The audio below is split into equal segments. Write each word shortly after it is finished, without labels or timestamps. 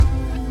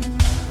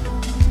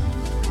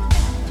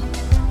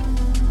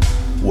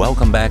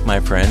Welcome back,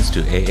 my friends,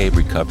 to AA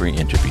Recovery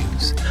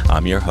Interviews.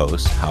 I'm your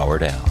host,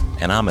 Howard L.,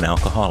 and I'm an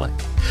alcoholic.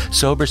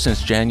 Sober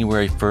since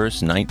January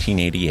 1st,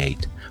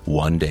 1988,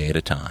 one day at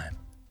a time.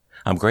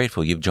 I'm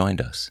grateful you've joined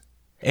us.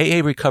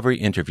 AA Recovery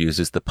Interviews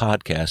is the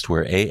podcast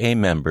where AA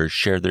members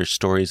share their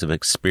stories of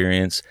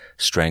experience,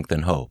 strength,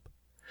 and hope.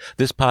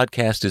 This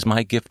podcast is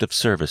my gift of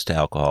service to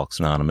Alcoholics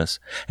Anonymous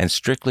and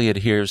strictly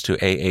adheres to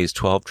AA's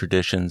 12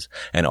 traditions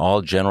and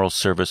all General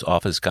Service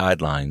Office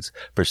guidelines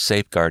for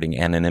safeguarding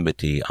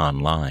anonymity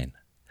online.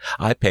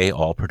 I pay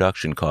all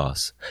production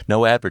costs,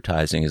 no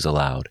advertising is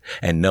allowed,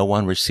 and no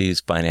one receives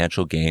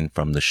financial gain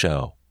from the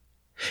show.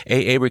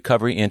 AA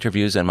Recovery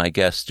Interviews and my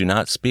guests do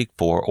not speak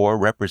for or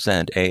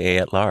represent AA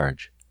at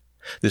large.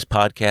 This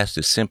podcast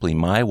is simply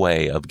my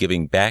way of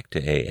giving back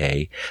to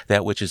AA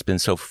that which has been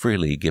so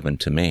freely given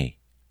to me.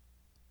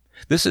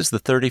 This is the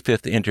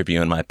 35th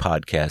interview in my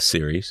podcast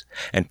series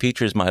and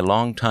features my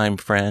longtime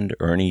friend,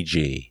 Ernie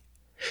G.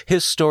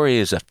 His story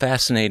is a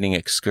fascinating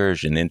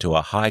excursion into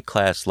a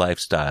high-class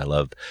lifestyle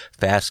of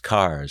fast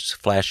cars,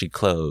 flashy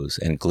clothes,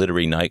 and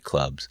glittery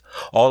nightclubs,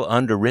 all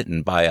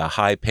underwritten by a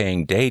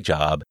high-paying day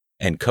job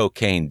and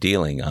cocaine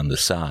dealing on the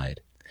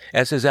side.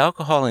 As his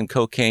alcohol and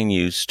cocaine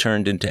use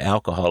turned into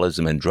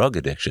alcoholism and drug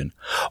addiction,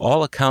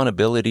 all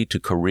accountability to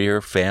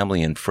career,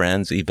 family, and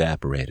friends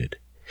evaporated.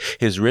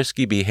 His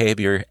risky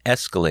behavior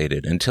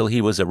escalated until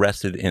he was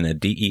arrested in a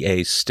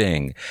DEA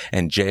sting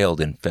and jailed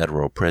in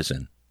federal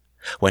prison.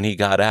 When he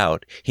got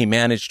out, he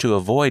managed to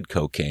avoid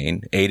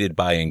cocaine, aided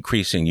by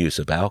increasing use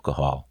of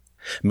alcohol.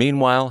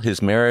 Meanwhile,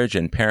 his marriage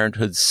and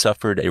parenthood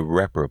suffered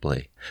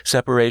irreparably.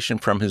 Separation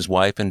from his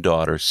wife and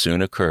daughter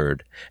soon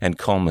occurred and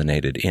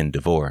culminated in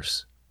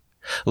divorce.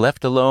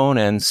 Left alone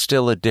and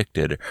still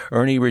addicted,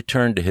 Ernie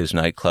returned to his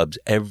nightclubs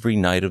every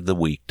night of the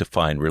week to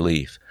find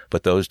relief,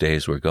 but those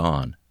days were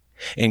gone.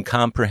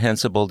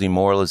 Incomprehensible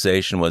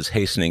demoralization was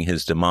hastening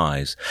his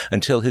demise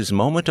until his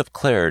moment of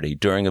clarity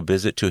during a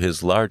visit to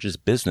his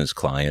largest business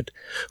client,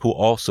 who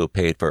also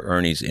paid for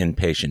Ernie's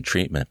inpatient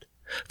treatment.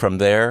 From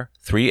there,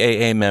 3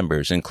 AA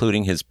members,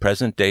 including his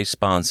present-day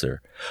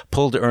sponsor,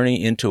 pulled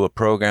Ernie into a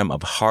program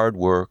of hard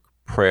work,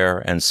 prayer,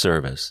 and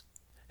service.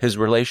 His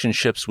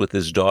relationships with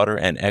his daughter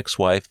and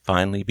ex-wife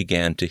finally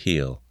began to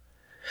heal.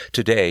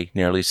 Today,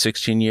 nearly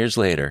 16 years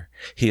later,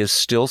 he is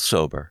still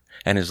sober,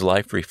 and his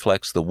life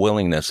reflects the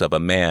willingness of a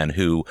man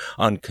who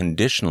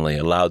unconditionally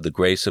allowed the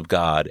grace of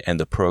God and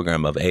the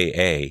program of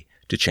AA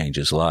to change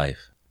his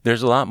life.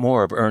 There's a lot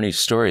more of Ernie's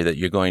story that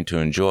you're going to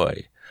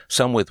enjoy,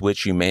 some with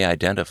which you may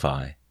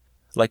identify.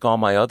 Like all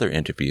my other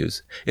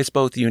interviews, it's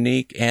both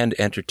unique and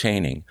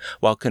entertaining,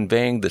 while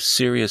conveying the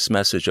serious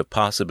message of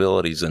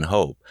possibilities and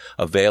hope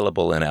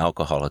available in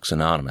Alcoholics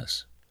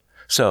Anonymous.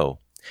 So,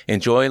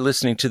 enjoy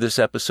listening to this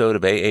episode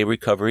of AA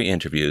Recovery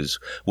Interviews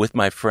with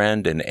my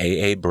friend and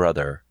AA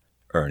brother,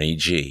 Ernie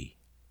G.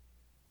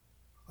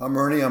 I'm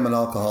Ernie. I'm an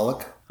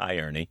alcoholic. Hi,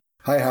 Ernie.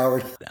 Hi,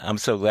 Howard. I'm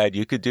so glad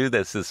you could do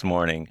this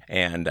morning,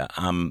 and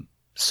I'm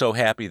so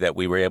happy that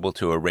we were able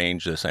to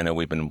arrange this. I know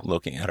we've been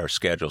looking at our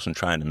schedules and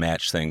trying to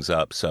match things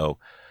up, so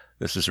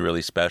this is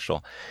really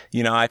special.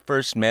 You know, I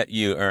first met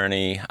you,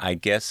 Ernie, I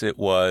guess it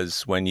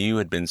was when you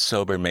had been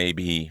sober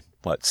maybe,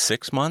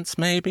 6 months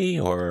maybe?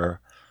 Or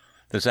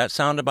does that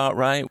sound about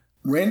right?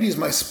 Randy's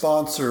my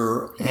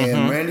sponsor,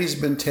 and Randy's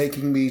been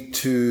taking me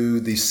to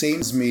the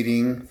Saints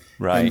meeting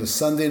and the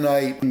Sunday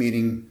night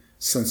meeting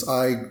since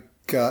I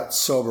got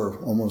sober,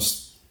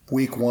 almost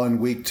week 1,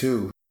 week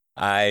 2.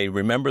 I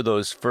remember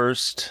those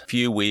first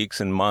few weeks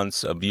and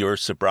months of your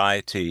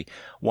sobriety.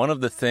 One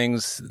of the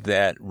things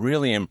that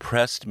really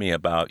impressed me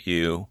about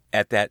you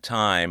at that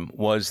time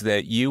was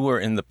that you were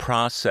in the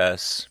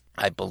process,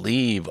 I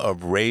believe,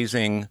 of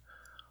raising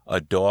a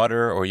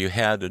daughter, or you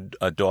had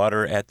a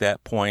daughter at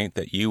that point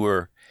that you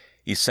were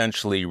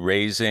essentially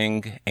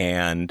raising,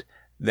 and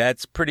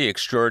that's pretty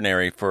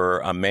extraordinary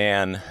for a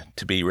man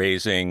to be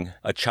raising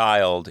a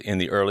child in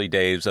the early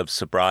days of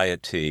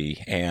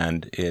sobriety,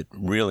 and it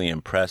really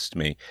impressed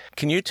me.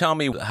 Can you tell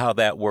me how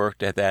that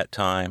worked at that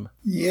time?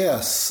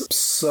 Yes.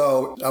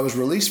 So I was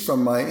released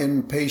from my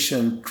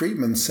inpatient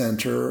treatment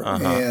center,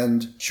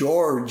 and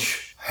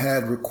George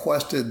had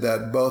requested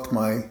that both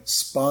my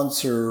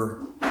sponsor,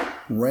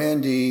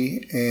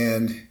 Randy,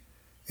 and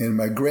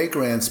my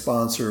great-grand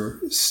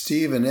sponsor,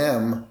 Stephen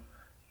M.,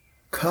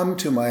 come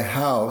to my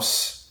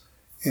house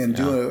and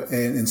do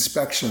an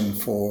inspection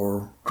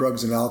for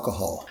drugs and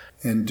alcohol,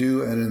 and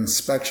do an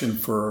inspection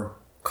for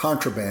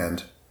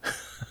contraband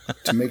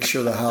to make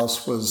sure the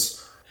house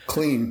was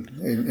clean.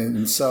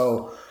 And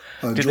so...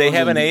 Did they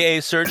have an AA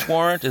search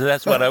warrant?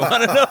 That's what I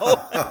want to know.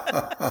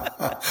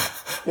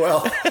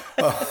 Well,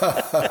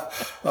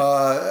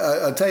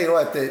 I'll tell you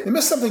what, they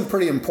missed something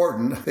pretty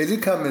important. They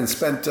did come and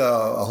spent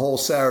a whole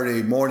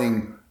Saturday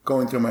morning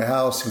going through my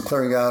house and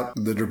clearing out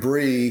the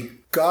debris.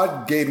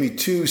 God gave me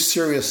 2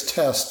 serious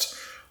tests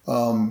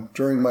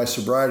during my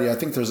sobriety. I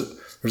think there's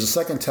a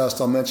second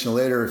test I'll mention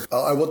later.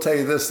 I will tell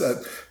you this,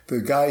 that the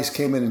guys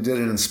came in and did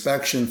an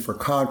inspection for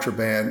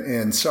contraband,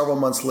 and several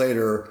months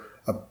later,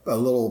 a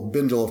little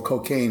bindle of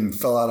cocaine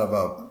fell out of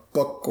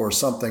book or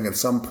something at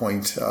some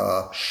point,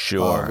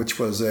 Sure. which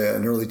was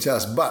an early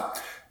test.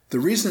 But the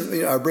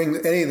reason I bring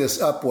any of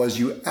this up was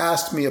you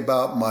asked me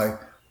about my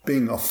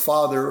being a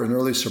father in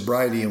early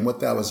sobriety and what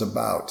that was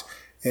about.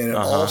 And it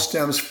all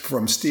stems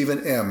from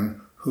Stephen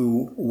M.,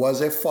 who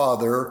was a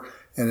father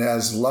and,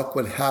 as luck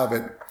would have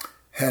it,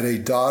 had a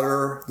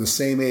daughter the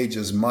same age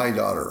as my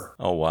daughter.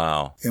 Oh,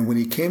 wow. And when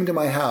he came to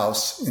my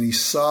house and he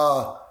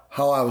saw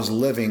how I was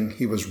living,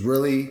 he was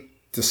really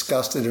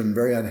disgusted and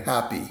very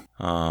unhappy.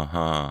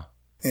 Uh-huh.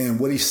 And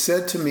what he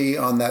said to me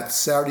on that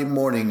Saturday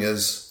morning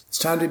is, it's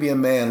time to be a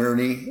man,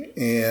 Ernie,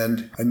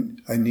 and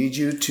I need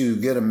you to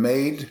get a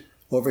maid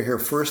over here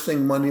first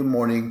thing Monday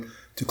morning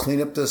to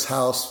clean up this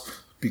house,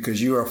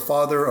 because you are a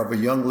father of a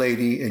young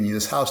lady and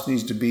this house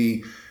needs to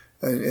be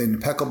in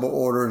impeccable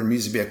order and it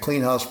needs to be a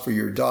clean house for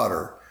your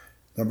daughter.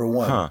 Number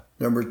one.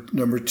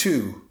 Number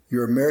two,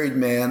 you're a married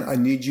man. I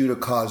need you to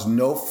cause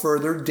no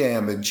further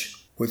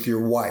damage with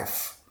your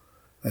wife.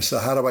 I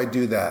said, how do I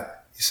do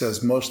that? He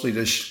says, mostly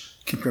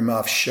just keep your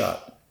mouth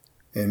shut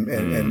and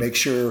make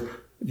sure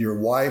your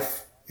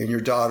wife and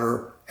your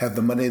daughter have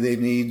the money they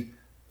need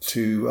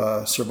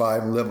to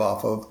survive and live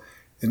off of.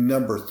 And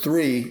number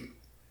three,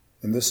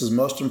 and this is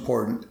most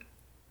important,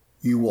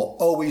 you will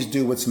always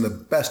do what's in the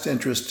best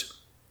interest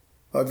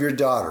of your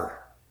daughter.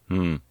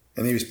 And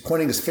he was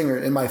pointing his finger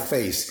in my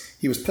face.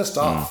 He was pissed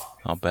off.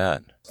 I'll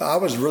bet. I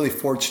was really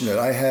fortunate.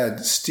 I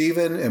had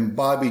Stephen and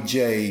Bobby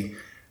J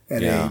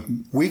at a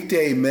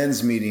weekday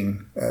men's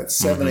meeting at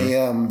 7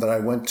 a.m. that I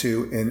went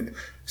to. And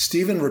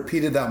Stephen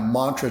repeated that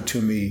mantra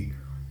to me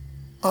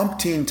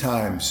umpteen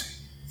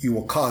times. You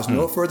will cause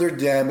no further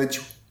damage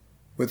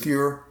with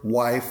your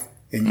wife,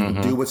 and you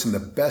will do what's in the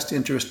best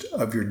interest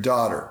of your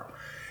daughter.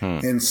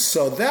 And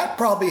so that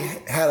probably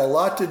had a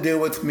lot to do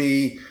with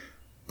me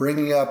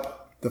bringing up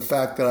the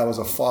fact that I was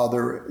a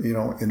father,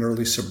 in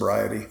early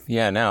sobriety.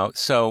 Yeah, now,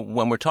 so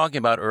when we're talking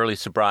about early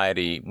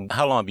sobriety,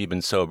 how long have you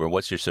been sober?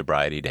 What's your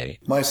sobriety date?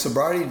 My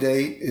sobriety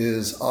date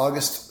is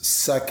August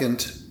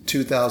 2nd,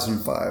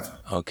 2005.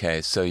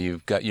 Okay, so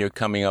you're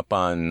coming up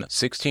on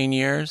 16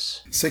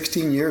 years?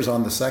 16 years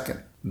on the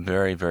 2nd.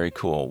 Very, very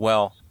cool.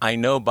 Well, I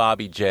know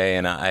Bobby J,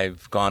 and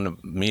I've gone to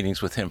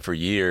meetings with him for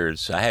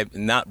years. I have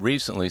not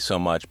recently so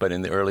much, but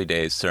in the early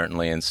days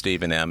certainly, and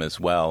Stephen M. as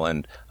well,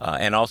 and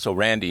also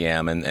Randy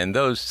M. And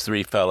those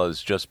three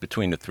fellows, just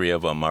between the three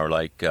of them, are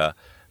like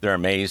they're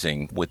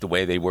amazing with the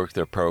way they work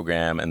their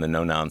program and the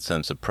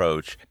no-nonsense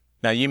approach.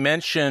 Now, you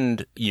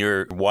mentioned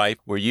your wife.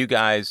 Were you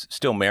guys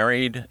still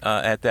married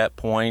at that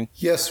point?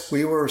 Yes,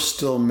 we were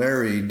still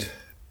married.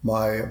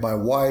 My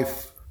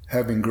wife,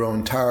 having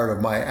grown tired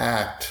of my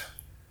act,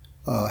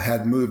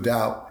 had moved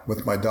out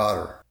with my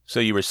daughter.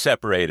 So you were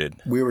separated?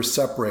 We were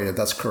separated,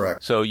 that's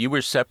correct. So you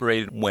were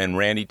separated when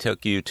Randy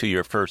took you to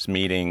your first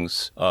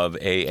meetings of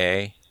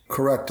AA?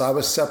 Correct. I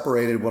was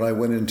separated when I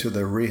went into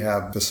the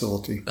rehab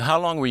facility. How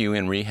long were you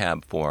in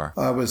rehab for?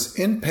 I was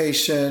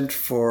inpatient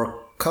for a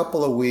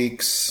couple of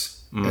weeks.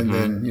 And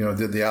then,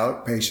 did the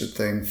outpatient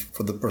thing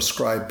for the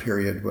prescribed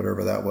period,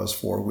 whatever that was,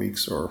 4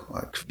 weeks or...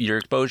 Your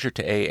exposure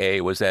to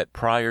AA, was that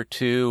prior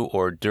to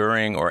or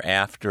during or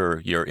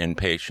after your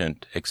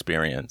inpatient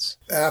experience?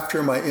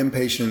 After my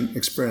inpatient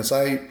experience.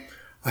 I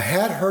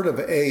had heard of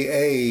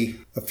AA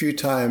a few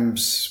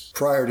times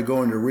prior to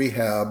going to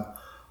rehab.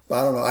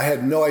 I don't know. I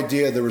had no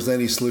idea there was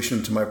any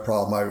solution to my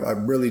problem. I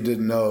really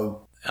didn't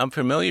know. I'm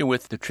familiar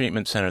with the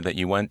treatment center that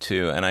you went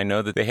to, and I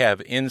know that they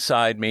have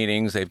inside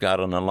meetings. They've got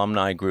an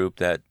alumni group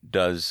that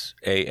does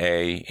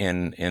AA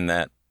in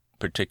that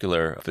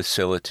particular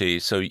facility.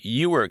 So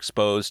you were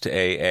exposed to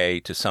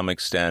AA to some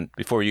extent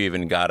before you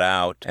even got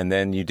out, and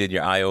then you did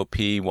your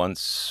IOP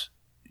once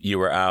you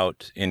were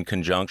out in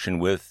conjunction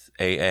with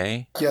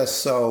AA? Yes,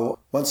 so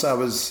once I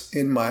was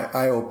in my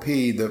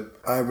IOP,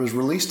 I was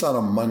released on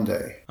a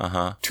Monday.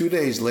 2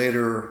 days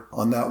later,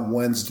 on that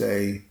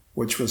Wednesday,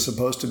 which was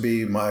supposed to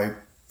be my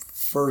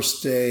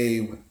first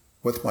day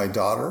with my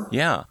daughter.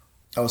 Yeah.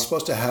 I was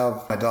supposed to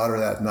have my daughter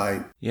that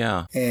night.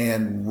 Yeah.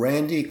 And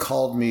Randy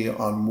called me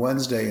on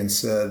Wednesday and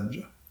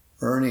said,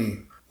 Ernie,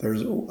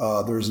 there's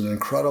an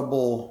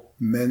incredible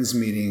men's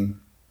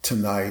meeting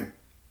tonight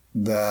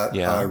that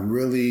I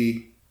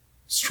really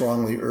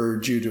strongly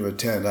urge you to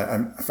attend.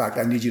 In fact,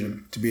 I need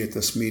you to be at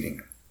this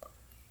meeting.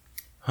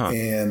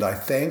 And I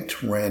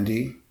thanked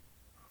Randy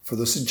for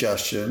the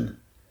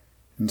suggestion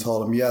and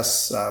told him,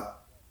 yes,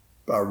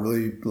 I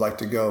really like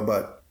to go,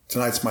 but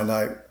tonight's my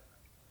night,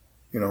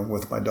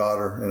 with my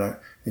daughter,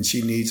 and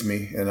she needs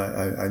me, and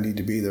I need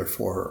to be there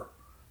for her.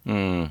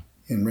 And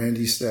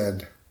Randy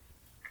said,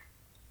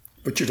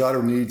 "What your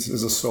daughter needs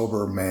is a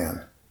sober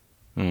man.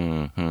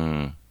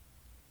 I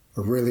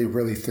really,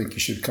 really think you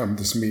should come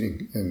to this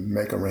meeting and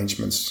make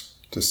arrangements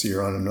to see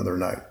her on another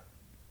night."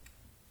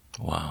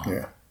 Wow.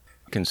 Yeah.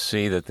 I can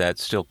see that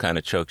still kind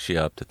of chokes you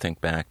up to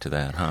think back to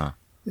that, huh?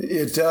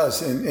 It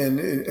does. And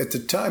at the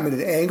time,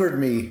 it angered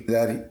me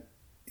that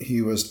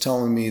he was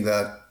telling me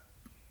that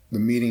the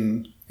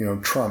meeting,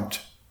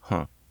 trumped.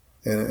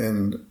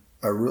 And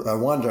I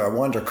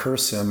wanted to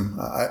curse him.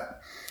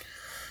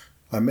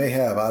 I may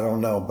have, I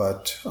don't know,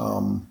 but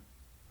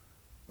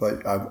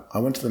But I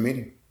went to the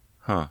meeting.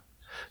 Huh.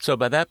 So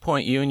by that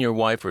point, you and your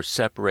wife were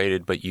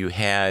separated, but you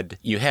had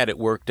it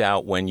worked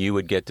out when you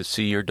would get to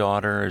see your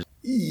daughter?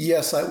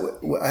 Yes, I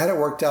had it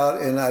worked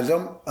out, and I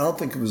don't know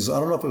if it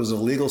was a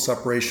legal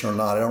separation or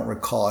not. I don't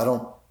recall. I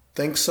don't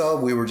think so.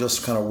 We were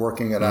just kind of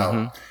working it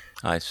out.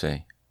 I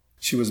see.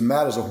 She was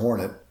mad as a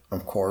hornet,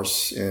 of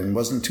course, and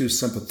wasn't too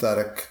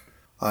sympathetic.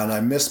 And I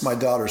missed my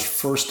daughter's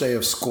first day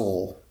of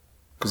school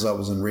because I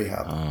was in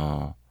rehab.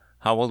 Oh.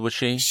 How old was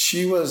she?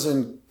 She was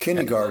in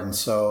kindergarten,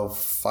 so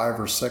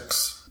 5 or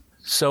 6.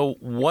 So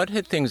what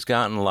had things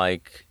gotten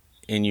like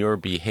in your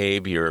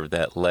behavior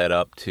that led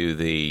up to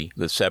the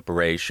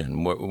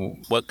separation?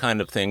 What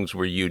kind of things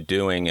were you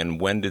doing,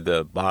 and when did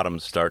the bottom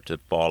start to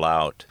fall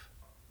out?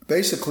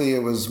 Basically,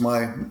 it was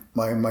my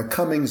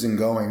comings and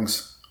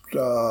goings.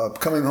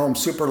 Coming home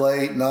super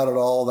late, not at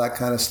all, that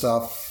kind of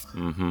stuff.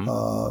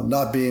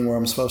 Not being where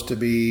I'm supposed to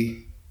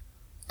be,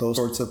 those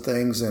sorts of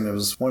things. And it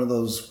was one of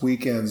those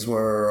weekends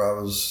where I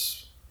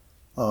was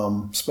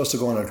supposed to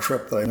go on a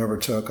trip that I never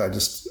took. I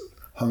just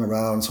hung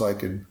around so I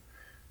could,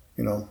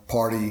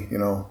 party,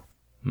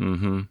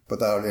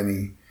 without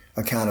any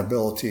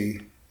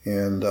accountability.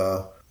 And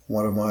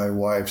one of my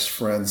wife's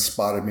friends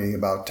spotted me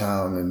about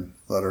town and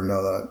let her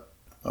know that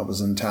I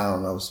was in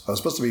town. I was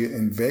supposed to be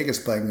in Vegas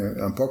playing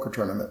a poker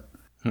tournament.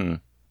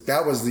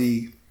 That was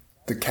the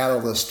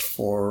catalyst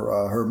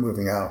for her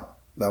moving out.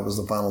 That was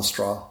the final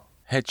straw.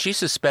 Had she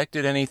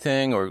suspected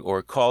anything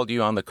or called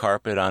you on the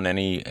carpet on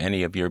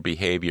any of your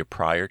behavior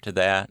prior to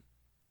that?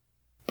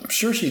 I'm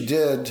sure she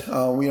did.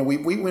 We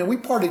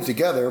partied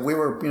together. We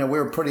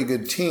were a pretty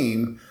good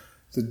team.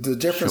 The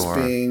difference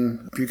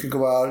being, if you could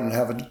go out and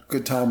have a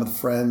good time with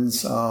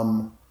friends,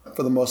 for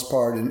the most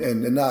part,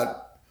 and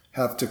not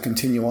have to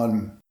continue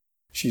on.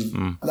 She's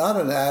not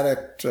an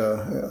addict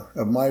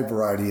of my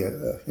variety,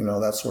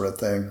 that sort of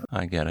thing.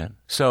 I get it.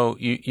 So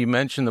you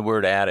mentioned the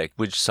word addict.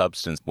 Which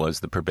substance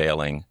was the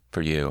prevailing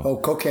for you? Oh,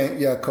 cocaine.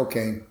 Yeah,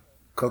 cocaine.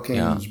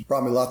 Cocaine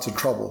brought me lots of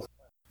trouble.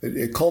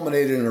 It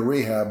culminated in a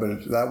rehab,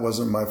 but that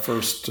wasn't my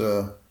first.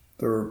 There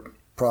were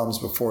problems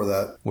before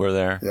that. Were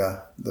there?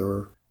 Yeah, there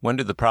were. When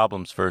did the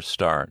problems first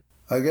start?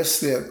 I guess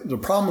the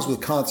problems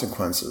with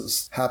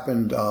consequences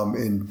happened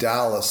in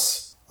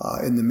Dallas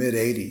in the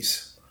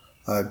mid-'80s.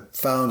 I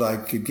found I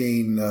could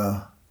gain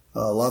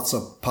lots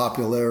of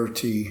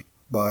popularity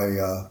by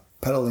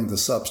peddling the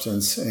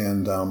substance,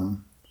 and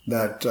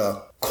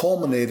that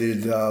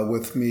culminated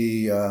with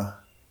me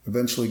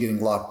eventually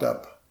getting locked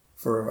up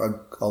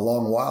for a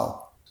long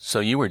while. So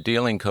you were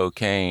dealing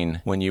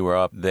cocaine when you were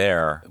up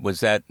there. Was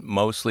that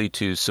mostly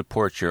to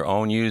support your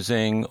own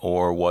using,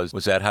 or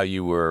was that how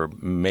you were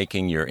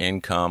making your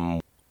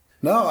income?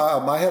 No,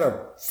 I had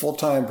a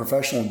full-time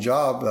professional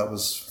job that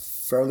was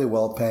fairly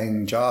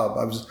well-paying job.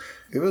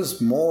 It was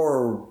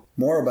more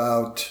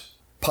about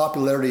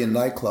popularity in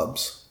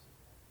nightclubs.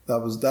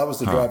 That was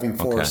the driving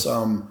force.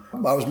 Okay.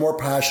 I was more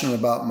passionate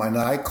about my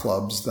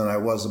nightclubs than I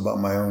was about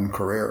my own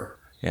career.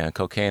 Yeah,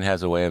 cocaine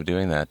has a way of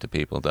doing that to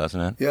people,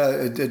 doesn't it? Yeah,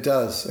 it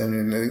does.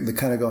 And they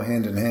kind of go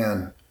hand in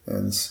hand.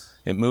 And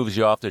it moves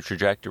you off the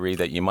trajectory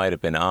that you might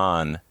have been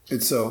on.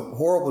 It's a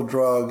horrible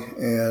drug.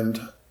 And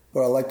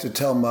what I like to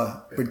tell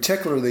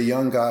particularly the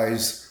young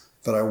guys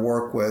that I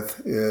work with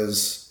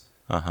is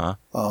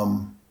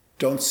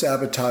don't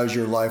sabotage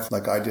your life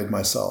like I did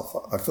myself.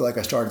 I feel like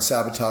I started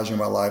sabotaging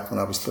my life when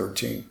I was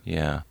 13.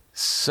 Yeah.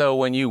 So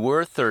when you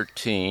were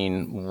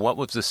 13, what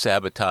was the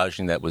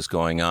sabotaging that was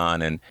going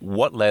on, and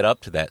what led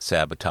up to that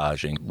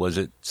sabotaging? Was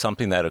it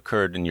something that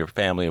occurred in your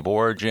family of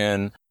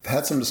origin? I've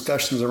had some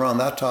discussions around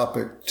that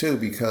topic, too,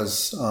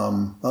 because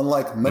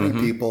unlike many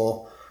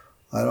people,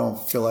 I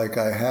don't feel like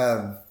I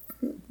have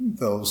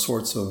those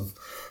sorts of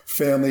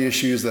family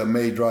issues that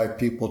may drive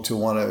people to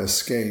want to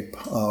escape.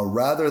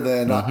 Rather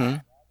than,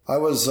 I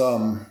was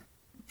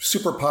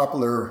super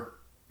popular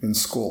in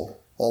school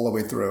all the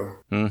way through.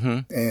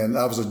 And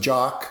I was a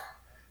jock,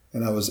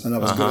 and I was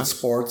good at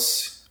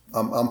sports.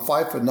 I'm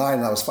 5'9", and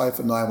I was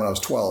 5'9" when I was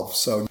 12.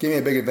 So it gave me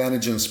a big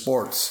advantage in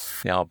sports.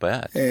 Yeah, I'll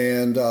bet.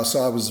 And so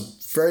I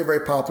was very,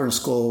 very popular in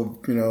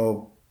school,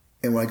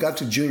 and when I got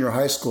to junior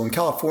high school, in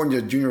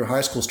California, junior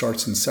high school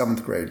starts in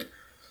 7th grade.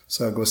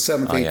 So it goes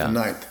 7th, 8th, and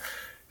 9th.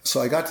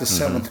 So I got to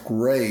 7th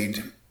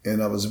grade,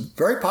 and I was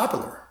very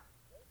popular.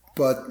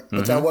 But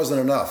that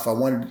wasn't enough.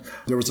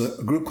 There was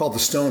a group called the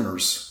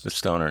Stoners. The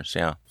Stoners,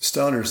 yeah.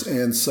 Stoners.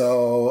 And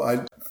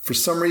so for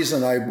some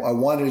reason, I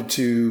wanted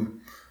to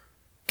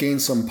gain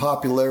some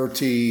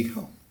popularity.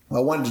 I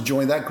wanted to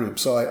join that group.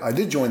 So I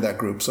did join that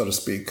group, so to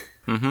speak.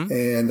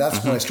 And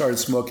that's when I started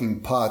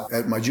smoking pot.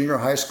 At my junior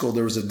high school,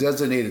 there was a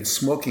designated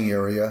smoking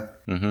area.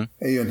 And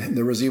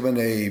there was even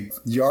a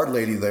yard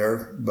lady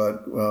there,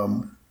 but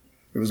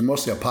it was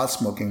mostly a pot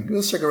smoking. It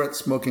was a cigarette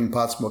smoking,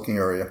 pot smoking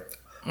area.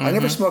 I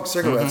never smoked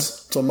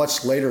cigarettes until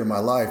much later in my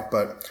life,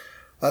 but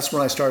That's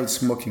when I started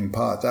smoking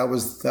pot. That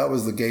was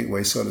the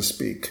gateway, so to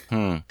speak.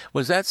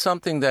 Was that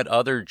something that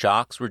other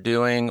jocks were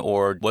doing,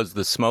 or was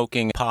the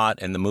smoking pot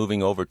and the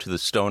moving over to the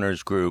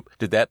stoners group,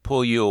 did that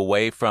pull you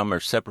away from or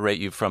separate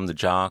you from the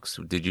jocks?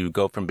 Did you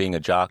go from being a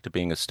jock to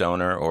being a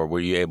stoner, or were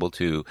you able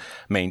to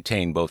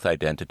maintain both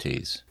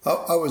identities?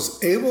 I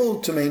was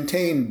able to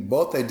maintain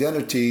both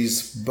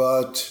identities,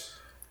 but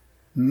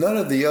none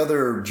of the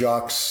other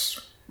jocks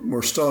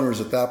were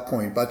stoners at that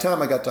point. By the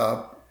time I got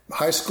to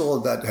high school,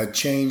 that had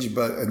changed,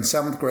 but in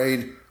 7th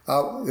grade,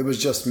 it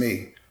was just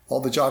me. All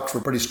the jocks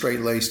were pretty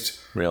straight-laced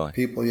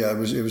people. Yeah, it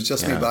was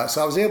just me.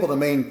 So I was able to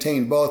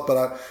maintain both,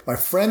 but my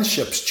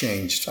friendships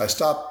changed. I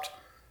stopped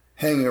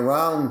hanging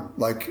around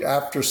like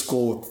after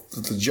school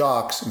with the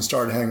jocks and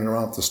started hanging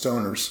around with the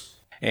stoners.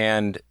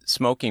 And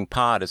smoking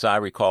pot, as I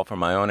recall from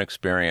my own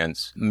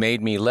experience,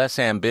 made me less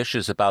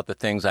ambitious about the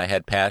things I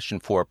had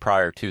passion for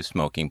prior to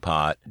smoking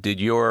pot.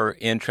 Did your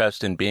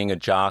interest in being a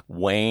jock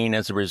wane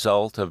as a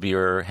result of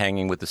your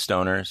hanging with the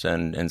stoners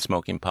and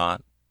smoking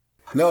pot?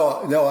 No,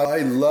 I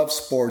love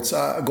sports.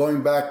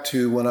 Going back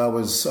to when I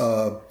was,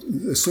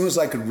 as soon as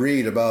I could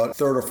read, about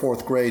 3rd or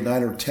 4th grade,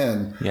 9 or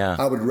 10,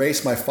 I would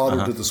race my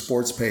father to the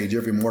sports page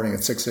every morning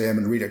at 6 a.m.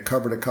 and read it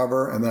cover to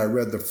cover, and then I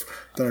read the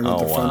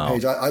front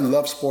page. I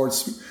love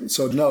sports,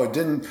 so no, it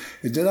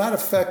did not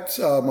affect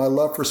my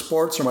love for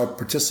sports or my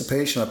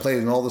participation. I played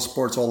in all the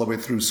sports all the way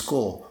through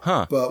school.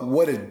 But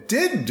what it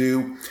did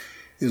do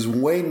is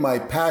wane my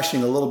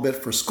passion a little bit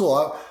for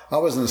school. I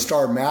was in a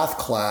star math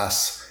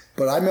class.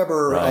 But I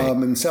remember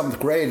in 7th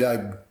grade,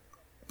 I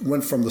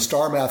went from the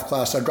star math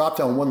class. I dropped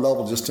down one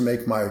level just to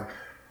make my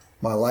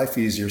life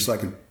easier, so I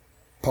could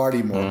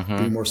party more,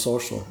 be more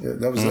social.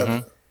 That was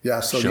that.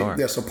 Yeah. So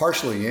so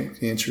partially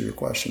to answer your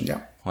question.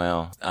 Yeah.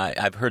 Well,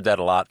 I've heard that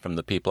a lot from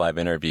the people I've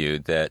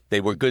interviewed, that they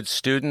were good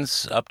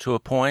students up to a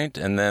point,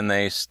 and then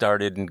they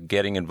started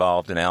getting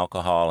involved in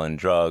alcohol and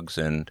drugs,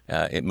 and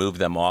it moved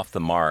them off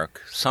the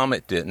mark. Some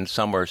it didn't.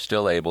 Some were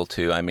still able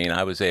to. I mean,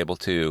 I was able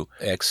to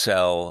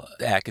excel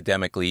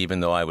academically,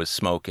 even though I was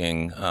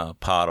smoking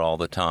pot all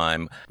the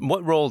time.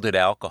 What role did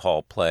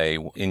alcohol play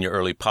in your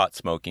early pot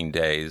smoking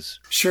days?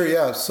 Sure,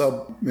 yeah.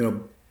 So,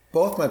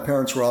 both my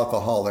parents were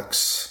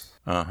alcoholics.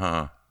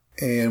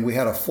 And we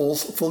had a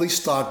fully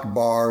stocked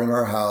bar in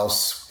our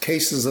house,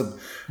 cases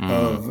of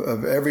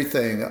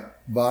everything,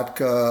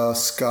 vodka,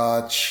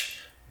 scotch,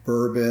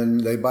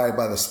 bourbon. They buy it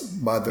by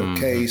the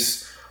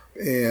case.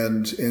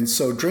 And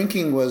so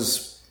drinking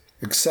was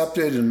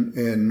accepted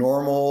and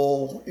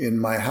normal in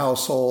my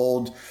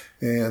household.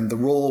 And the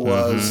rule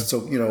was,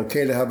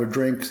 okay to have a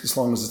drink as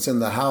long as it's in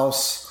the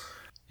house.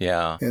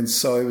 Yeah. And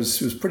so it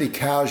was pretty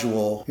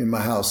casual in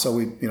my house. So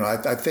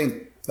I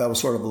think that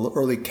was sort of an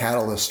early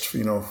catalyst,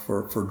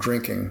 for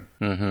drinking.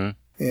 And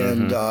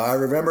I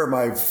remember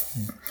my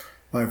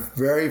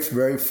very,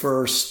 very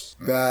first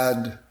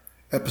bad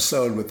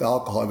episode with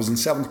alcohol. I was in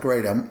 7th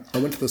grade. I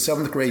went to the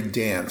 7th grade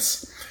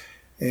dance,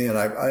 and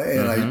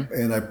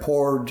I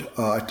poured.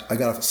 I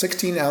got a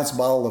 16-ounce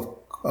bottle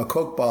of a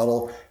Coke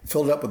bottle,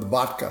 filled it up with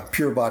vodka,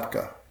 pure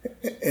vodka.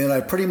 And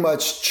I pretty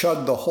much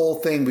chugged the whole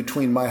thing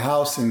between my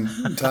house and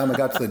the time I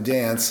got to the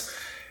dance.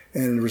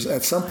 And it was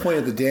at some point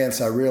at the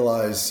dance, I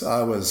realized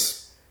I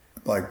was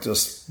like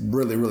just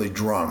really, really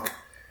drunk.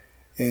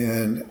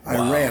 And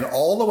I ran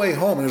all the way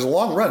home. And it was a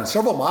long run,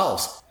 several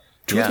miles,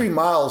 2 or 3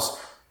 miles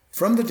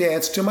from the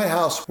dance to my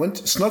house,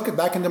 snuck it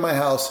back into my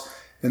house,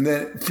 and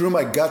then threw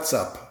my guts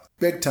up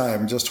big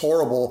time, just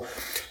horrible.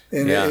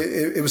 And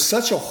it was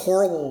such a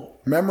horrible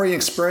memory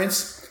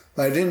experience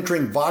that I didn't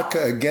drink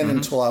vodka again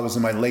until I was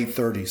in my late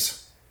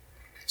 30s.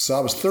 So I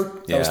was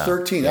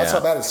 13. That's how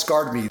bad it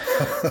scarred me.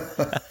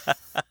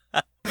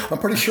 I'm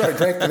pretty sure I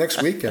drank the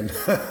next weekend.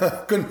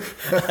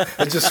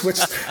 I just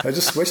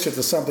switched it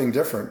to something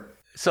different.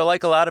 So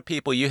like a lot of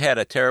people, you had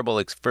a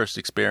terrible first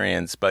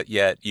experience, but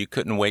yet you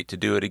couldn't wait to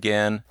do it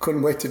again?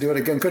 Couldn't wait to do it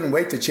again. Couldn't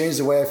wait to change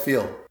the way I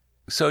feel.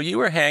 So you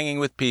were hanging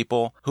with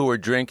people who were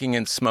drinking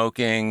and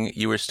smoking.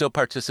 You were still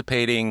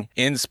participating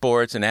in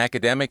sports, and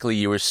academically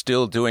you were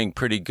still doing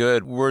pretty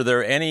good. Were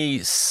there any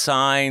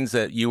signs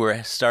that you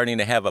were starting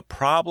to have a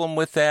problem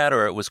with that,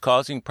 or it was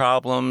causing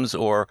problems,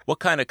 or what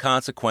kind of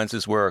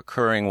consequences were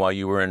occurring while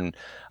you were in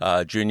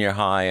junior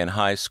high and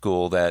high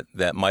school that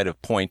might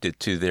have pointed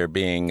to there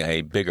being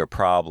a bigger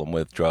problem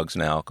with drugs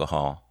and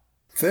alcohol?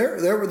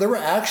 There were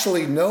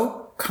actually no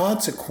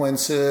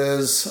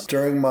consequences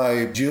during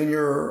my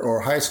junior or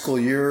high school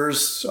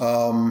years.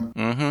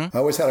 I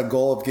always had a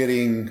goal of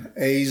getting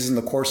A's in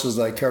the courses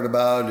that I cared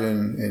about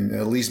and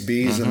at least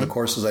B's in the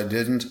courses I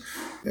didn't.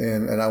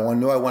 And I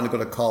knew I wanted to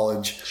go to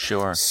college.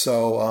 Sure.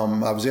 So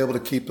I was able to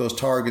keep those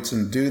targets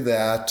and do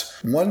that.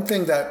 One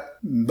thing that,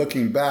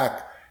 looking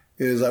back,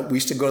 is that we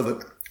used to go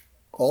to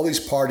all these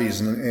parties,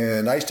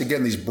 and I used to get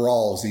in these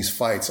brawls, these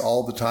fights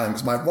all the time.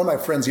 Because one of my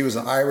friends, he was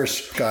an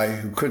Irish guy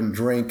who couldn't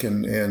drink,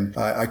 and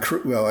I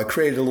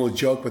created a little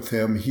joke with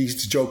him. He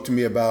used to joke to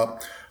me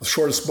about the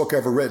shortest book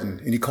ever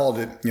written, and he called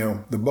it,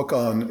 the book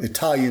on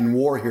Italian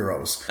war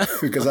heroes,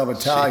 because I'm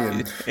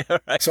Italian.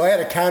 Right. So I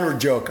had a counter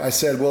joke. I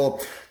said, well,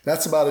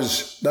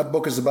 That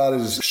book is about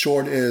as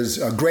short as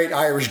Great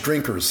Irish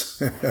Drinkers.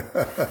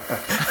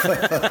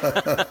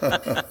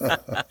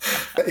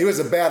 He was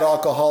a bad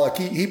alcoholic.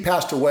 He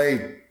passed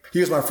away. He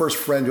was my first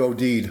friend who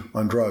OD'd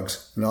on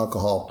drugs and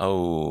alcohol.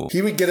 Oh.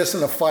 He would get us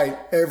in a fight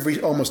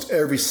almost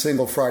every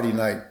single Friday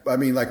night. I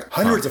mean, like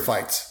hundreds of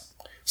fights.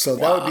 So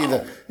that would be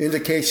the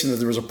indication that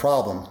there was a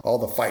problem. All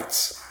the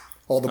fights,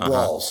 all the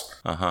brawls.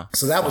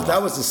 So that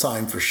was the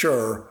sign for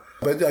sure.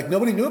 But like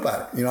nobody knew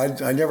about it. You know,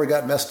 I never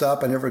got messed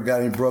up. I never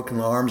got any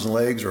broken arms and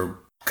legs or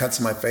cuts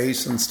in my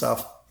face and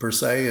stuff per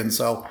se. And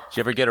so, did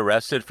you ever get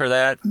arrested for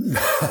that?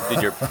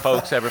 Did your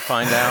folks ever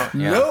find out?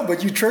 Yeah. No,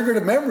 but you triggered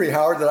a memory,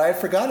 Howard, that I had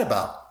forgot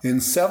about. In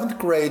 7th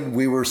grade,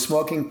 we were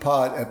smoking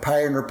pot at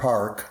Pioneer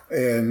Park,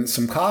 and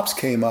some cops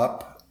came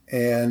up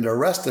and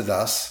arrested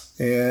us.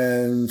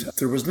 And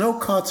there was no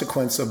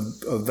consequence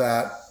of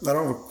that. I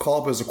don't recall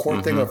if it was a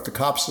court thing or if the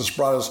cops just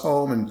brought us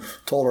home and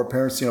told our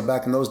parents,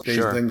 back in those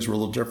days, things were a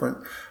little different.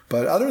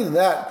 But other than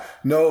that,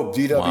 no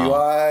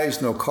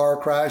DWIs, no car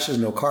crashes,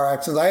 no car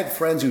accidents. I had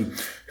friends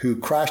who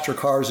crashed their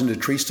cars into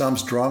tree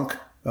stumps drunk.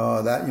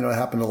 That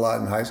happened a lot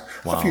in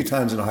a few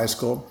times in high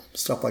school,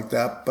 stuff like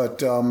that.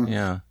 But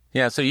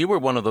yeah. So you were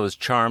one of those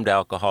charmed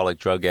alcoholic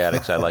drug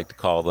addicts, I like to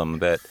call them,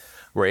 that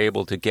were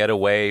able to get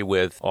away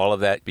with all of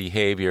that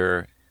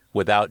behavior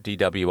without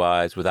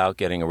DWIs, without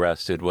getting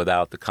arrested,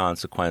 without the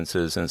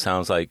consequences. And it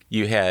sounds like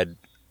you had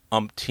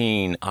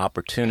umpteen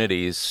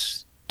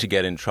opportunities to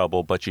get in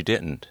trouble, but you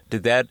didn't.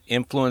 Did that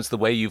influence the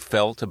way you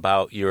felt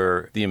about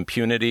the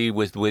impunity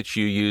with which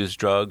you used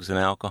drugs and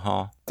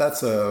alcohol?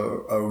 That's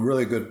a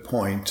really good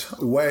point.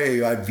 The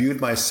way I viewed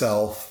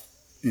myself,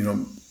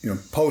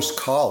 post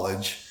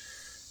college,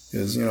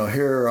 is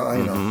here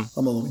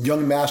I'm a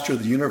young master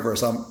of the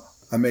universe.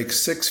 I make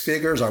 6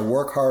 figures. I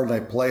work hard and I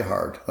play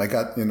hard. I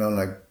got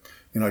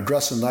I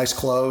dress in nice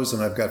clothes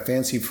and I've got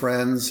fancy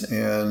friends.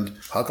 And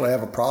how could I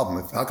have a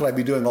problem? How could I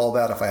be doing all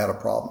that if I had a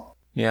problem?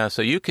 Yeah,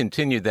 so you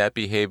continued that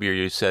behavior,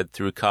 you said,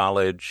 through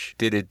college.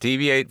 Did it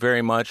deviate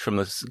very much from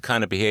the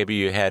kind of behavior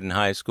you had in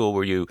high school?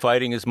 Were you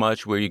fighting as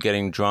much? Were you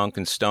getting drunk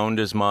and stoned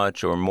as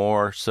much or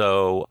more?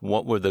 So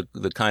what were the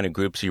kind of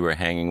groups you were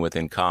hanging with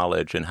in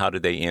college, and how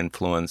did they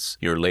influence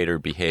your later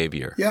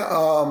behavior?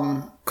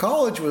 Yeah,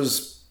 college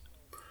was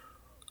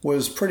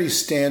pretty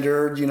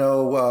standard,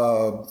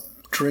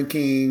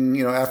 drinking,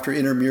 after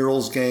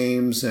intramurals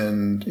games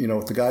and,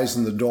 with the guys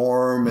in the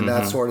dorm and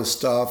that sort of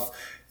stuff.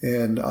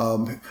 And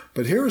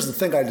but here's the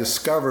thing I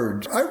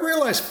discovered. I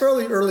realized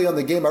fairly early on in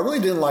the game I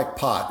really didn't like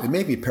pot. It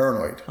made me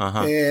paranoid.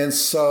 And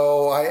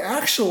so I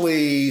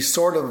actually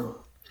sort of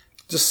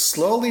just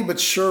slowly but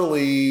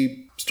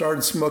surely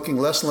started smoking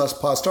less and less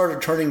pot,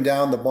 started turning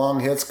down the bong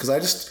hits because I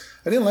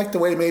didn't like the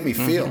way it made me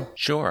feel.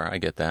 Sure, I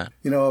get that.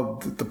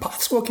 The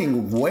pot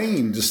smoking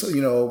waned just,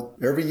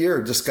 every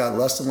year it just got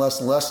less and less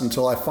and less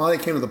until I finally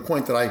came to the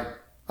point that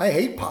I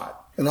hate pot.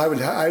 And I would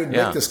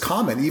make this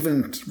comment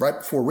even right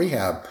before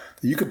rehab.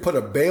 You could put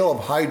a bale of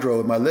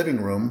hydro in my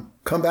living room,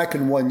 come back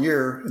in 1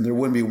 year, and there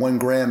wouldn't be 1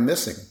 gram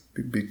missing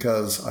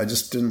because I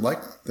just didn't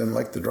like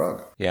the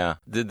drug. Yeah.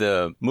 Did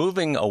the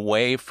moving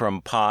away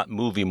from pot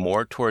move you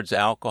more towards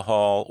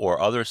alcohol or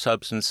other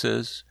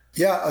substances?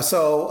 Yeah.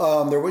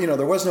 So there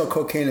was no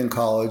cocaine in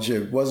college.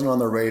 It wasn't on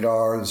the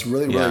radar. It was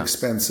really, really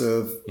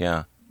expensive.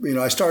 Yeah.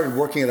 I started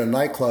working at a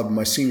nightclub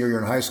my senior year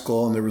in high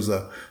school, and there was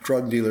a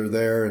drug dealer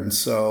there. And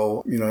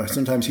so,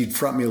 sometimes he'd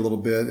front me a little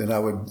bit, and I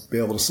would be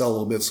able to sell a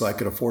little bit so I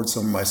could afford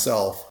some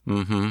myself.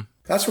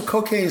 That's where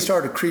cocaine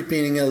started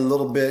creeping in a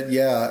little bit.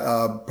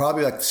 Yeah,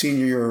 probably like the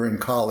senior year in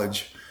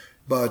college.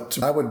 But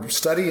I would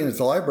study at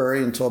the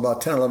library until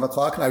about 10, 11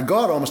 o'clock, and I'd go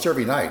out almost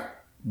every night.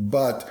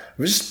 But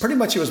it was just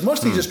it was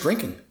mostly just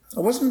drinking. I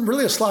wasn't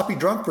really a sloppy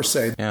drunk per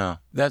se. Yeah,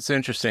 that's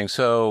interesting.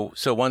 So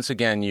once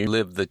again, you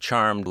lived the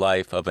charmed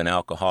life of an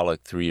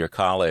alcoholic through your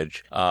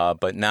college,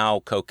 but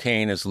now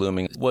cocaine is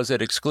looming. Was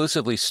it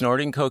exclusively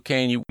snorting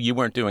cocaine? You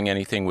weren't doing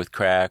anything with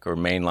crack or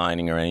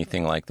mainlining or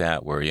anything like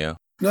that, were you?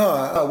 No,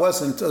 I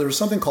wasn't. There was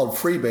something called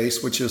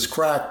freebase, which is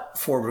crack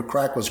before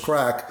crack was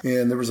crack.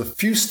 And there was a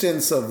few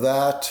stints of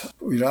that.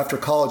 After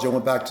college, I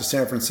went back to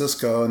San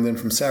Francisco, and then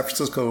from San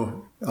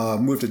Francisco,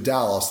 moved to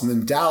Dallas. And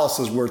then Dallas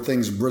is where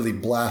things really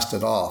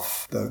blasted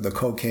off, the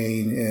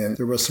cocaine. And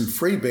there was some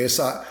freebase.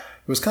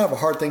 It was kind of a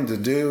hard thing to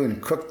do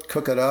and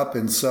cook it up.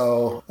 And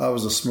so I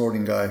was a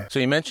snorting guy. So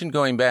you mentioned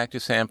going back to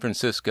San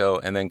Francisco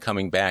and then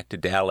coming back to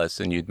Dallas.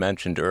 And you'd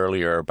mentioned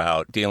earlier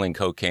about dealing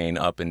cocaine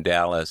up in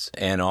Dallas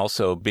and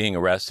also being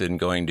arrested and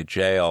going to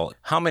jail.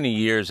 How many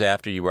years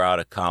after you were out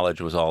of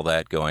college was all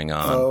that going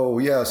on? Oh,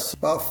 yes.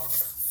 About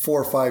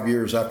 4 or 5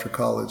 years after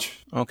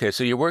college. Okay,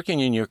 so you're working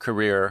in your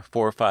career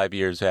 4 or 5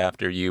 years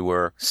after you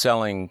were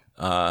selling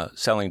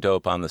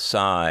dope on the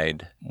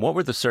side. What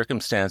were the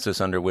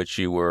circumstances under which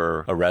you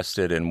were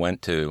arrested and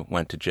went to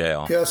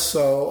jail? Yes,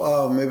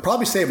 so it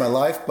probably saved my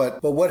life,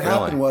 but what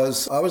happened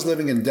was I was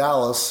living in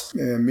Dallas,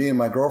 and me and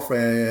my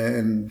girlfriend,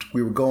 and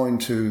we were going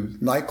to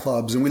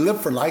nightclubs, and we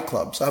lived for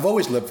nightclubs. I've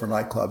always lived for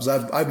nightclubs.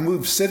 I've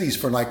moved cities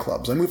for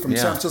nightclubs. I moved from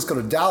San Francisco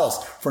to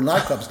Dallas for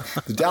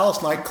nightclubs. The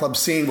Dallas nightclub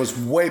scene was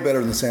way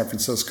better than San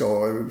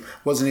Francisco. It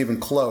wasn't even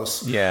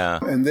close. Yeah.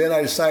 And then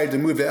I decided to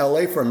move to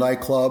LA for a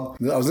nightclub.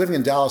 I was living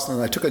in Dallas,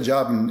 and I took a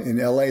job in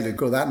LA to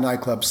go to that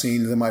nightclub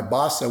scene. And then my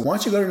boss said, why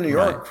don't you go to New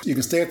York? Right. You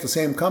can stay at the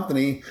same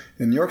company,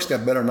 and New York's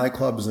got better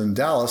nightclubs than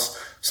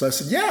Dallas. So I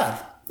said,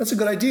 yeah, that's a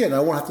good idea, and I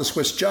won't have to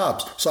switch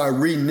jobs. So I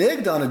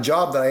reneged on a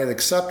job that I had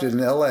accepted in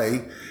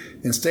LA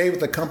and stayed with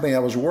the company I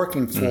was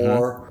working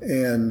for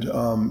and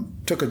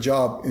took a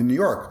job in New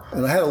York.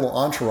 And I had a little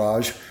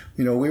entourage.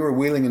 You know, we were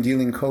wheeling and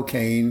dealing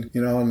cocaine,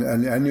 you know,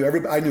 and I knew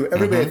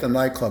everybody at the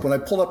nightclub. When I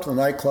pulled up to the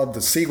nightclub,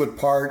 the sea would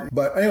part.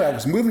 But anyway, I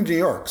was moving to New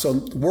York. So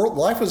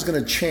life was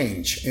going to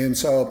change. And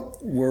so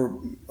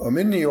I'm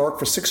in New York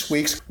for 6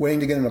 weeks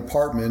waiting to get an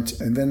apartment.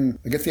 And then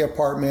I get the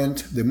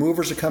apartment. The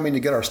movers are coming to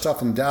get our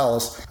stuff in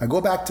Dallas. I go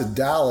back to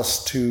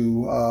Dallas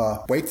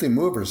to wait for the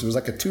movers. It was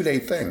like a 2-day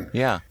thing.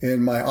 Yeah.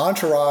 And my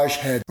entourage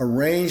had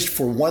arranged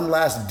for one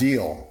last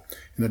deal.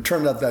 And it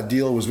turned out that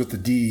deal was with the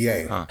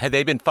DEA. Had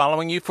they been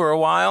following you for a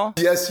while?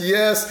 Yes.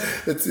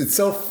 It's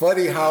so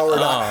funny,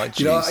 Howard.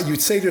 You know, you'd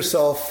say to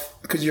yourself,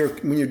 because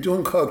when you're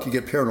doing coke, you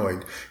get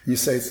paranoid. You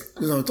say,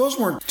 you know, those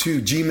weren't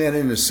two G-men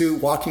in a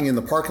suit walking in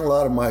the parking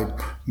lot of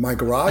my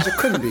garage. It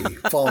couldn't be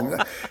following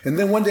that. And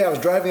then one day I was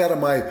driving out of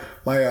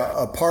my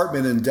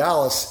apartment in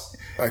Dallas.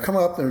 I come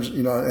up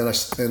and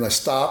I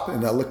stop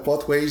and I look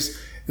both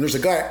ways. And there's a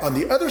guy on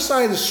the other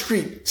side of the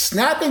street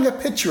snapping a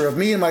picture of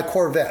me in my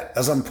Corvette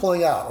as I'm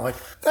pulling out. I'm like,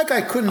 that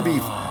guy couldn't be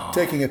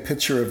taking a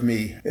picture of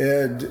me.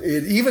 And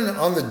even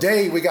on the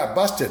day we got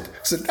busted, I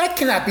said, that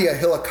cannot be a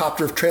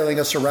helicopter trailing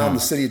us around the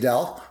city of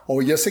Dallas.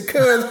 Oh, yes, it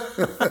could.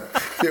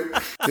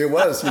 it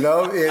was, you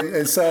know.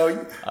 And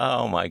so...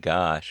 Oh, my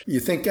gosh. You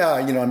think,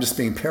 I'm just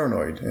being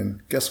paranoid.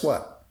 And guess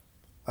what?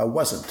 I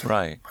wasn't.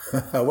 Right.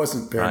 I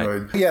wasn't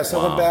paranoid. Right. Yeah,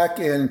 so I went back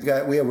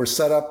and we were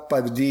set up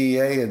by the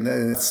DEA, and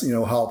it's, you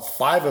know, how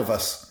 5 of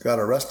us got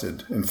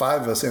arrested and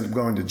 5 of us ended up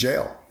going to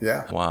jail.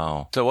 Yeah.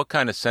 Wow. So what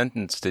kind of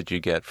sentence did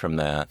you get from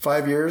that?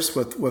 5 years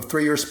with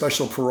 3 years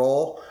special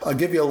parole. I'll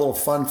give you a little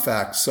fun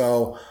fact.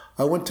 So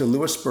I went to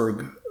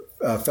Lewisburg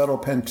Federal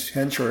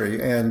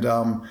Penitentiary, and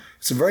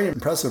it's a very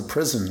impressive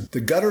prison. The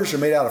gutters are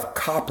made out of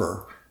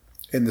copper,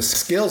 and the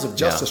scales of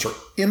justice are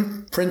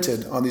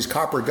imprinted on these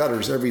copper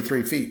gutters every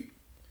 3 feet.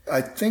 I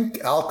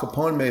think Al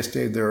Capone may have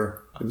stayed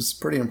there. It was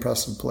a pretty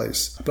impressive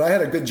place. But I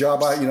had a good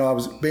job. I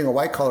was being a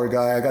white collar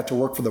guy. I got to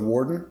work for the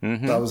warden.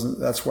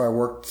 That's where I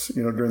worked,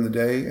 you know, during the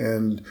day,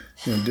 and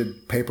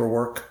did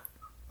paperwork,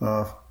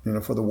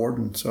 for the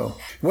warden. So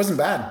it wasn't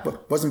bad.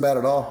 But wasn't bad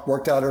at all.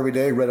 Worked out every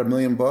day. Read 1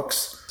 million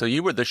books. So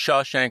you were the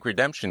Shawshank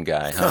Redemption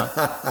guy, huh?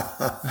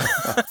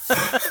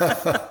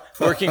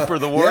 Working for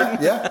the warden?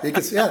 Yeah,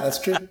 that's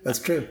true. That's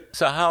true.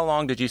 So how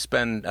long did you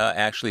spend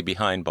actually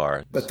behind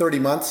bars? About 30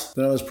 months.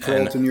 Then I was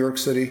paroled to New York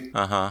City.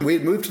 We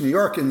had moved to New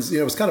York, and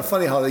it was kind of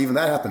funny how even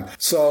that happened.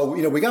 So,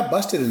 we got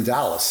busted in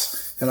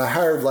Dallas. And I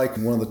hired like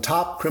one of the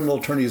top criminal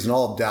attorneys in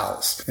all of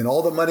Dallas. And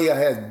all the money I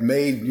had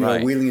made,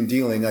 wheeling and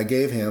dealing, I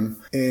gave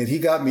him. And he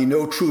got me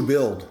no true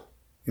bill.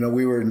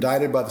 We were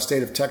indicted by the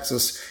state of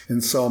Texas.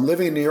 And so I'm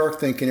living in New York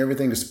thinking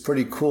everything is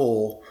pretty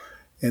cool.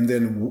 And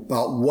then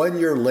about 1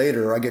 year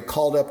later, I get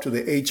called up to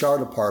the HR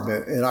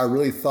department. And I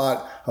really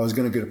thought I was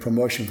going to get a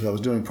promotion because I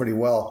was doing pretty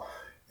well.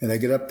 And I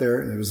get up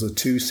there, and it was the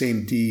 2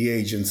 same DEA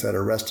agents that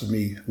arrested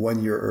me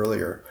 1 year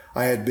earlier.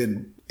 I had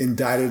been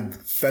indicted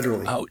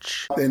federally.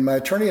 Ouch. And my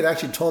attorney had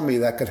actually told me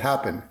that could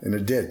happen, and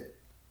it did.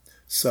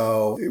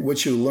 So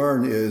what you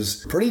learn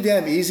is pretty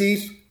damn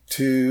easy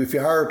to, if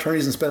you hire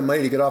attorneys and spend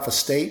money to get off a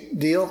state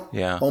deal,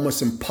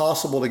 almost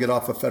impossible to get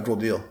off a federal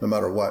deal, no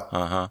matter what.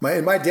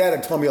 My dad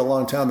had told me a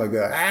long time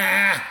ago,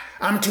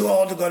 I'm too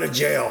old to go to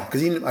jail.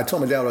 Because I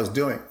told my dad what I was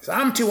doing. He said,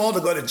 I'm too old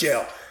to go to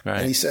jail. Right.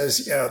 And he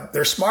says,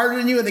 they're smarter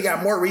than you and they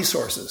got more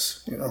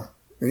resources,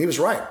 And he was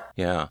right.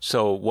 Yeah.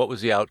 So what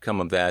was the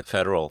outcome of that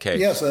federal case?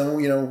 Yes.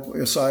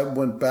 And, so I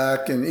went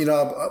back and,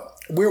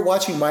 we were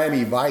watching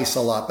Miami Vice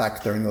a lot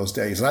back during those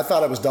days. And I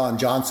thought it was Don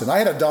Johnson. I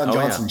had a Don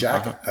Johnson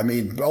jacket. I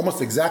mean,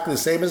 almost exactly the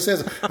same as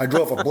his. I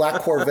drove a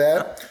black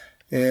Corvette.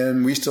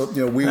 And we still,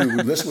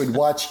 we'd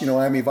watch,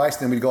 Miami Vice,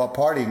 and then we'd go out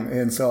partying.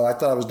 And so I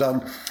thought I was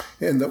done.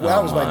 And that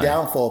was my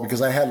downfall,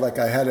 because I had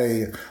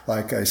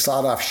a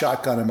sawed-off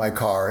shotgun in my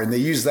car, and they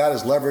used that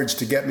as leverage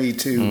to get me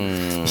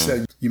to.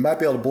 Said you might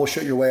be able to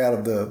bullshit your way out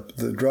of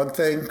the drug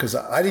thing, because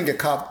I didn't get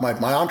caught. My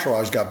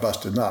entourage got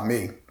busted, not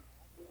me.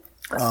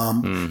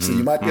 So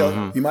you might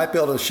be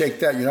able to shake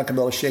that. You're not going to be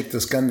able to shake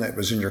this gun that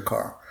was in your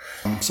car.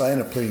 So I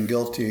ended up pleading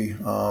guilty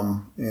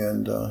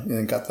and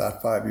got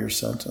that 5-year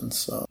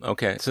sentence.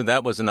 Okay, so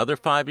that was another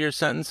 5-year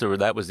sentence, or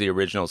that was the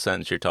original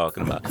sentence you're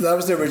talking about? That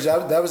was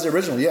the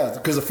original, yeah.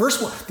 Because the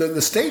first one,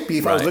 the state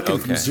beef, I was looking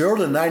from 0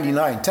 to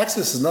 99.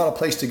 Texas is not a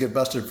place to get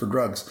busted for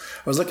drugs.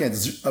 I was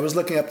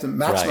looking up the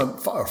maximum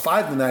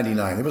 5 to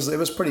 99. It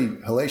was pretty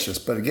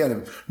hellacious, but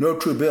again, no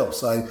true bill.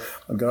 So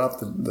I got off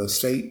the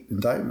state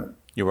indictment.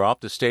 You were off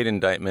the state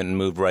indictment and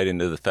moved right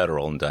into the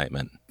federal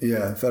indictment.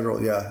 Yeah,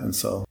 federal, yeah. And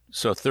so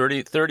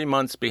 30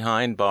 months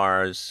behind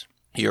bars,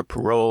 you're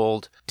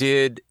paroled.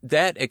 Did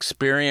that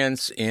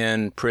experience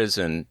in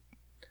prison,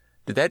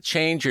 did that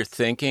change your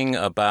thinking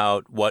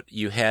about what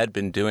you had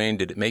been doing?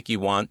 Did it make you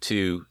want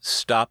to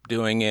stop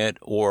doing it?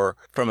 Or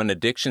from an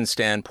addiction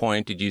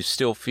standpoint, did you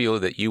still feel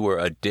that you were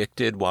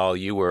addicted while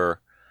you were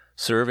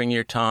serving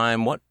your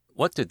time? What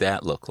did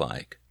that look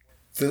like?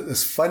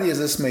 As funny as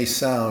this may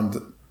sound,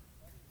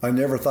 I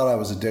never thought I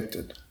was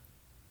addicted.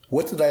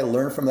 What did I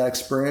learn from that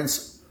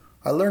experience?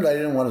 I learned I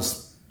didn't want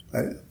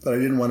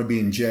to be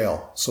in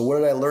jail. So what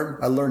did I learn?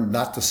 I learned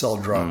not to sell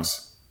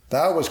drugs.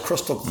 That was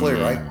crystal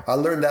clear. I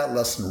learned that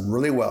lesson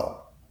really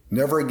well.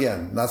 Never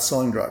again, not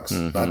selling drugs,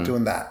 not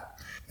doing that.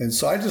 And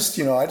so I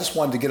just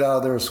wanted to get out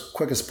of there as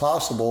quick as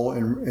possible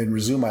and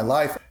resume my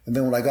life. And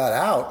then when I got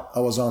out,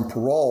 I was on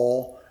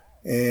parole.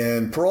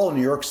 And parole in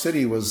New York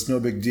City was no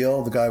big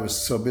deal. The guy was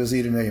so busy,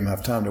 he didn't even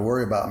have time to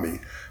worry about me.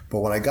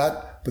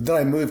 But then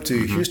I moved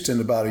to Houston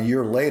about a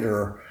year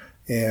later,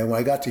 and when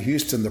I got to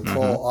Houston, the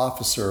parole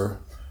officer,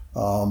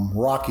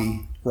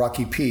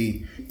 Rocky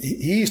P,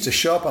 he used to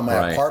show up at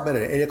my apartment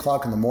at 8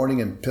 o'clock in the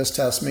morning and piss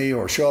test me,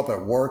 or show up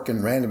at work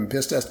and random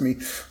piss test me.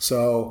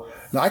 So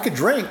now I could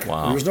drink.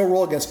 Wow. There was no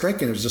rule against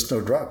drinking. There was just no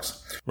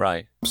drugs.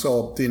 Right.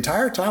 So the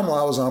entire time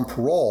while I was on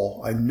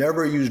parole, I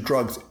never used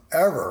drugs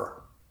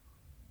ever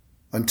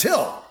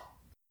until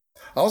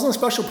I was on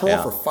special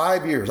parole for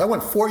 5 years. I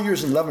went 4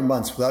 years and 11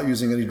 months without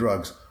using any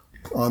drugs.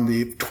 On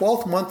the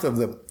 12th month of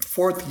the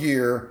 4th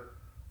year,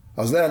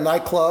 I was at a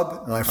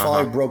nightclub, and I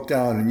finally broke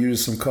down and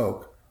used some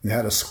coke and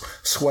had to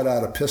sweat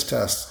out a piss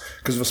test.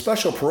 Because with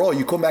special parole,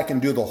 you come back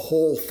and do the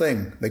whole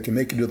thing. They can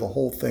make you do the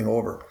whole thing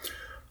over.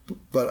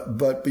 But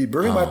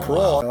during my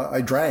parole,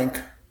 I drank,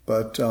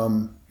 but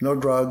no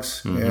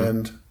drugs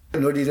and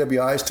no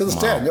DWIs. To this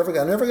day, I never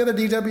got a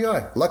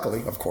DWI.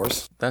 Luckily, of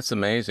course. That's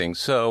amazing.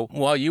 So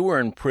while you were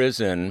in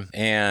prison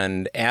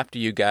and after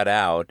you got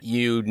out,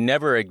 you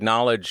never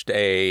acknowledged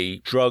a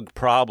drug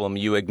problem.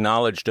 You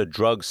acknowledged a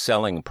drug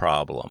selling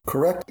problem.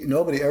 Correct.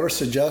 Nobody ever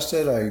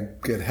suggested I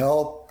get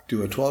help,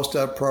 do a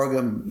 12-step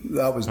program.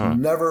 That was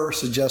never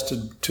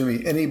suggested to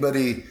me,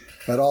 anybody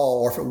at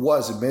all. Or if it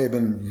was, it may have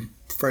been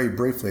very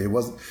briefly. It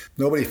wasn't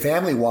nobody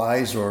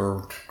family-wise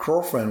or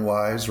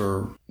girlfriend-wise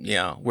or...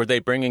 Yeah. Were they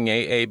bringing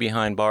AA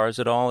behind bars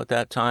at all at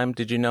that time?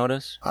 Did you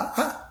notice?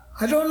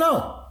 I don't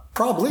know.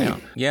 Probably.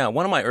 Yeah.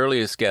 One of my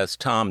earliest guests,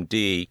 Tom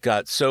D.,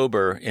 got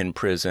sober in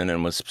prison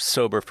and was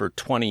sober for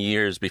 20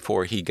 years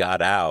before he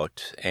got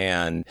out.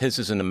 And his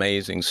is an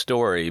amazing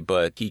story,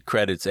 but he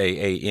credits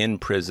AA in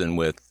prison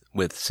with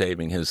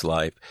saving his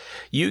life.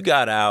 You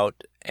got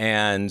out,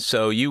 and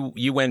so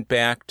you went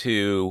back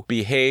to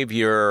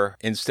behavior.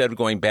 Instead of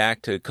going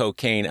back to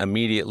cocaine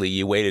immediately,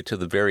 you waited till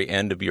the very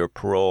end of your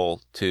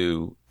parole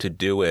to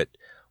do it.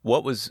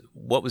 What was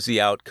the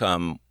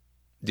outcome?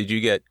 Did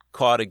you get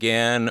caught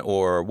again,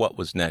 or what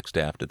was next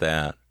after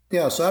that?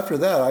 Yeah, so after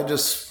that, I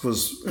just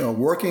was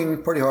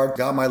working pretty hard,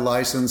 got my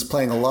license,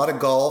 playing a lot of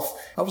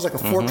golf. I was like a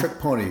four-trick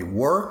pony.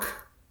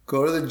 Work,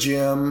 go to the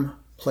gym,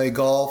 play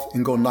golf,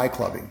 and go night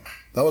clubbing.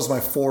 That was my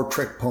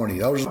four-trick pony.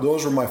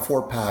 Those were my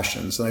four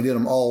passions, and I did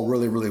them all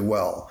really, really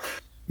well.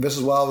 This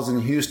is while I was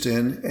in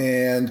Houston,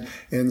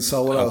 and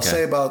so what I'll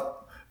say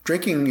about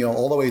drinking,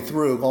 all the way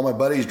through, all my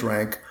buddies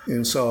drank,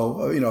 and so,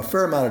 a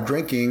fair amount of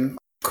drinking.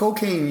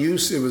 Cocaine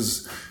use, it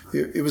was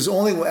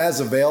only as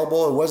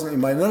available. It wasn't,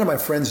 none of my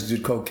friends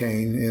did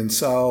cocaine, and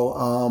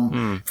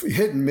so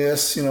hit and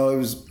miss, it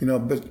was,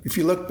 but if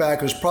you look back,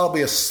 it was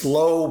probably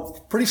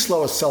pretty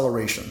slow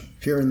acceleration.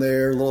 Here and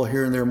there, a little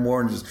here and there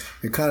more, and just,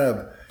 it kind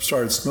of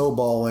started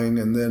snowballing.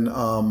 And then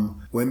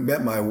when I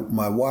met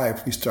my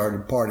wife, we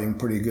started partying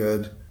pretty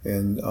good,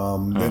 and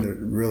then it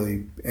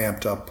really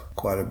amped up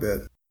quite a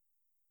bit.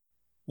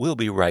 We'll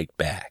be right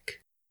back.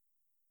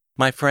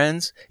 My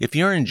friends, if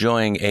you're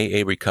enjoying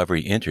AA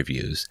Recovery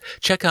interviews,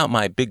 check out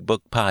my Big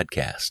Book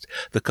podcast,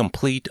 the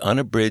complete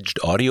unabridged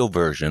audio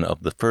version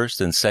of the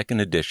first and second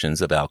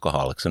editions of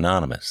Alcoholics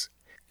Anonymous.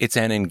 It's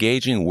an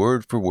engaging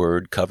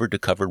word-for-word,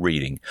 cover-to-cover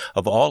reading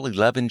of all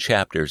 11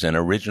 chapters and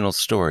original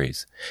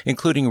stories,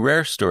 including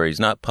rare stories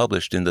not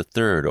published in the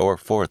third or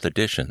fourth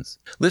editions.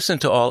 Listen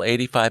to all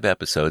 85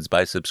 episodes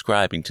by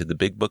subscribing to the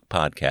Big Book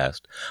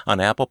podcast on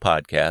Apple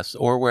Podcasts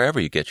or wherever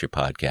you get your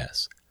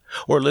podcasts.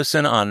 Or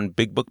listen on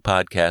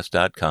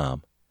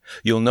BigBookPodcast.com.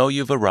 You'll know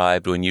you've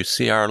arrived when you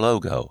see our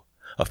logo,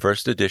 a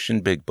first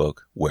edition Big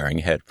Book wearing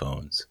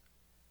headphones.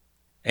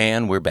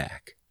 And we're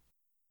back.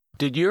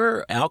 Did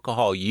your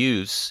alcohol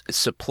use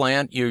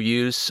supplant your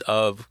use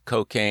of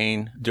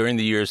cocaine during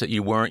the years that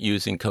you weren't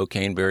using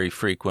cocaine very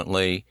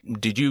frequently?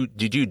 Did you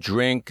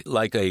drink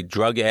like a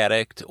drug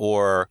addict,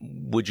 or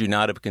would you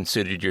not have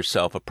considered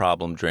yourself a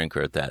problem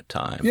drinker at that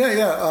time?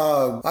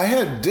 Yeah. I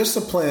had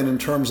discipline in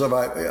terms of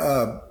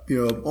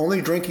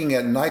only drinking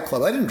at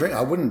nightclubs. I didn't drink.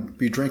 I wouldn't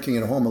be drinking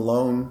at home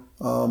alone.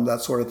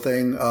 That sort of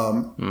thing.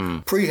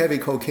 Pre-heavy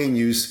cocaine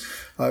use,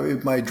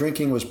 my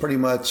drinking was pretty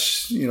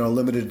much,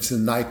 limited to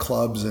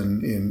nightclubs and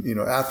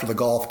after the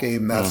golf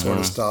game, that sort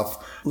of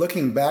stuff.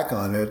 Looking back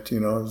on it,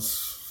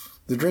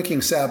 the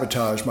drinking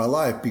sabotaged my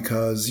life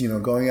because,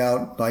 going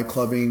out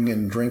nightclubbing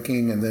and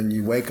drinking, and then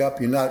you wake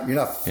up, you're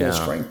not full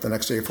strength the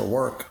next day for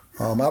work.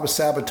 I was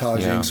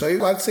sabotaging. Yeah.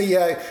 So I'd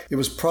say, it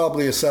was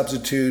probably a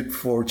substitute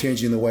for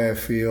changing the way I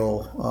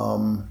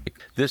feel.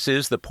 This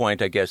is the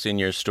point, I guess, in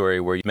your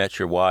story where you met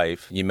your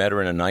wife. You met her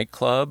in a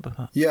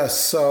nightclub? Yes.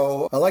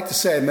 So I like to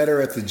say I met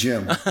her at the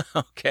gym.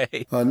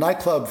 Okay.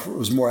 Nightclub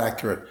was more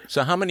accurate.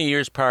 So how many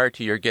years prior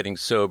to your getting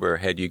sober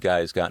had you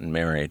guys gotten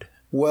married?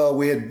 Well,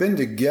 we had been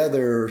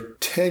together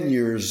 10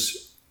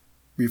 years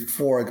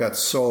before I got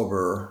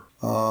sober.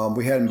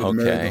 We hadn't been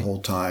married the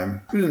whole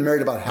time. We'd been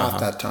married about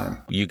half that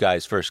time. You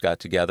guys first got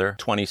together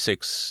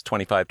 26 years ago?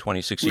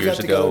 We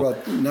got together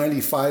about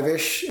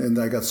 95-ish, and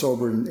I got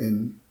sober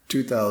in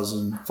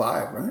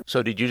 2005, right?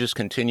 So did you just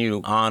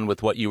continue on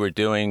with what you were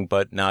doing,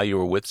 but now you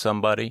were with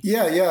somebody?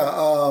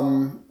 Yeah.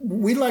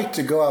 We like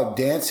to go out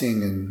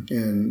dancing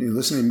and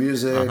listening to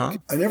music.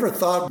 I never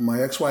thought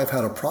my ex-wife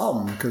had a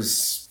problem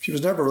because she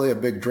was never really a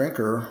big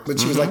drinker, but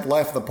she was like the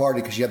life of the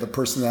party because she had the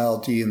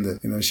personality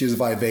and she was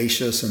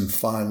vivacious and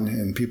fun,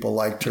 and people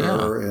liked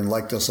her and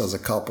liked us as a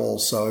couple.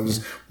 So it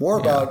was more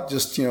about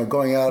just,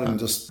 going out and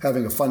just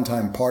having a fun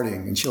time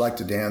partying. And she liked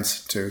to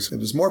dance too. So it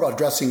was more about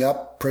dressing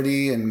up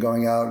pretty and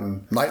going out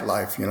and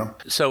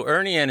nightlife, So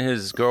Ernie and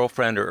his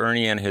girlfriend, or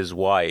Ernie and his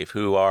wife,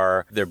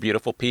 they're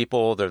beautiful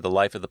people. They're the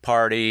life of the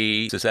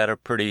party. Is that a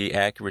pretty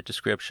accurate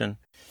description?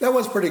 That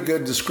was a pretty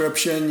good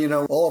description.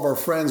 All of our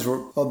friends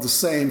were of the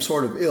same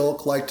sort of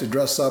ilk, like to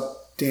dress up,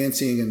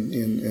 dancing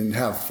and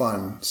have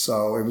fun.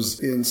 So it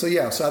was, so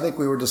I think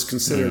we were just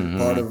considered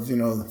part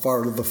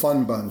of the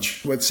fun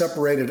bunch. What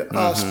separated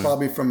us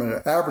probably from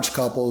an average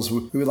couple is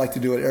we would like to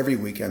do it every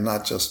weekend,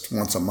 not just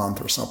once a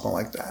month or something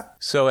like that.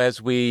 So as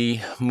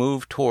we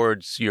move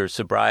towards your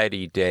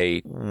sobriety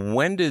date,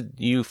 when did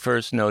you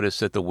first notice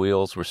that the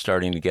wheels were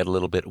starting to get a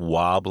little bit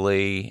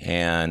wobbly,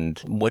 and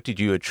what did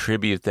you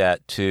attribute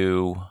that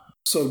to?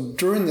 So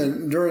during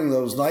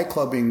those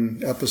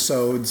nightclubbing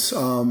episodes,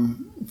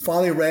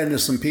 finally ran into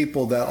some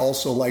people that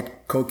also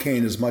like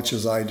cocaine as much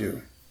as I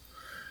do.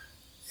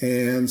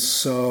 And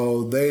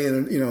so they,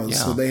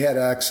 so they had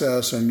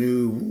access and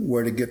knew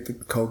where to get the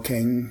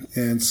cocaine.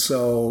 And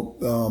so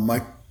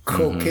my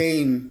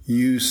cocaine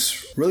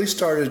use really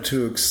started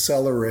to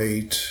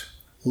accelerate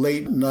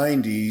late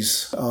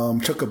 90s.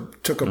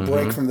 Took a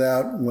break from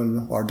that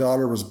when our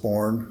daughter was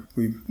born.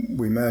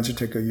 We managed to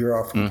take a year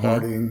off from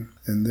partying,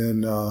 and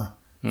then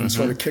and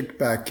sort of kicked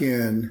back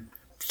in.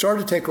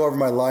 Started to take over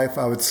my life,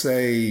 I would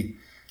say,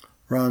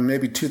 around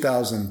maybe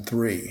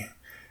 2003.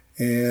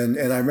 And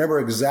I remember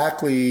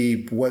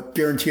exactly what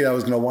guaranteed I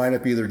was going to wind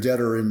up either dead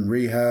or in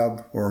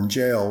rehab or in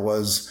jail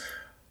was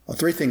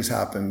three things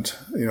happened.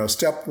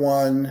 Step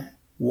one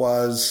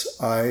was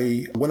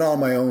I went on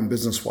my own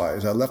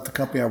business-wise. I left the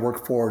company I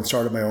worked for and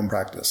started my own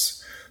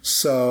practice.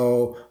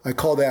 So I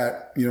call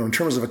that, in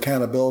terms of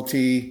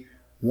accountability,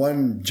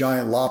 one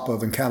giant lop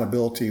of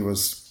accountability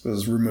was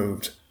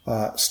removed.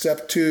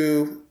 Step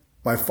two,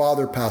 my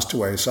father passed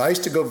away. So I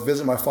used to go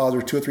visit my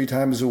father 2 or 3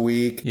 times a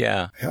week.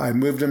 Yeah. I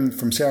moved him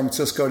from San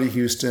Francisco to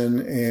Houston,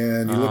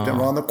 and he lived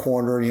around the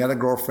corner, and he had a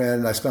girlfriend,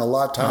 and I spent a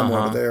lot of time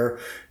over there.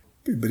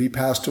 But he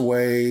passed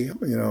away,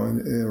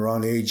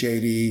 around age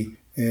 80.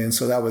 And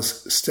so that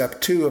was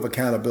step 2 of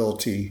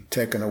accountability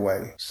taken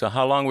away. So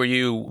how long were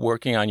you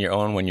working on your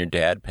own when your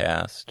dad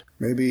passed?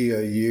 Maybe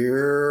a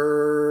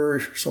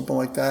year, something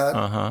like that.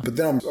 But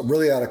then I'm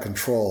really out of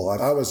control.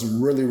 I was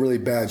in really, really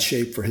bad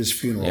shape for his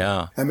funeral.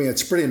 Yeah. I mean,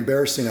 it's pretty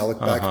embarrassing. I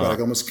look back at it,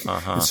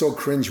 it's so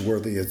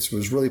cringeworthy. It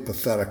was really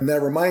pathetic. And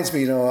that reminds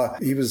me,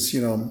 he was,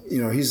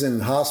 he's in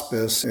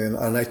hospice, and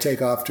I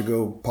take off to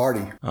go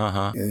party.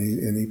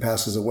 And he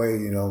passes away,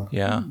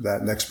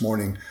 that next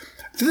morning.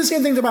 Did the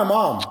same thing to my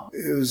mom.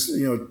 It was,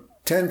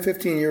 10,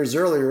 15 years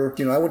earlier,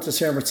 I went to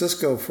San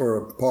Francisco for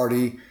a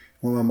party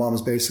when my mom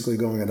was basically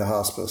going into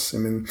hospice. I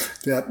mean,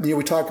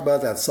 we talked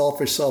about that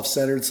selfish,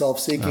 self-centered,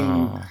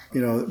 self-seeking,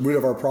 root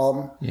of our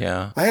problem.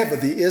 Yeah. I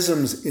have the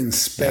isms in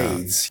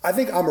spades. Yeah. I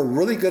think I'm a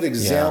really good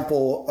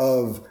example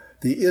of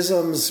the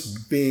isms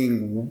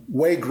being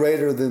way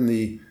greater than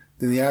the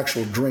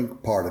actual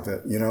drink part of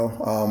it,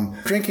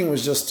 Drinking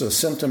was just a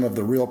symptom of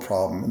the real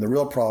problem. And the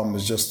real problem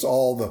was just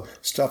all the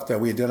stuff that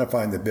we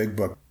identify in the big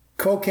book.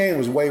 Cocaine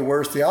was way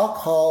worse. The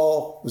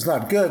alcohol was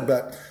not good,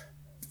 but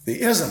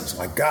the isms,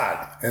 my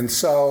God. And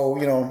so,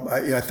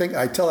 I think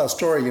I tell that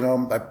story,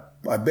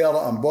 I bailed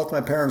on both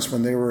my parents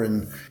when they were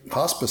in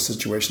hospice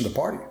situation to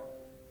party.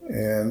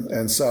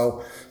 And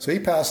so he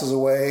passes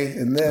away,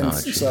 and then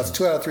so that's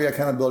 2 out of 3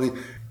 accountability.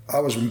 I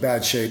was in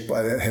bad shape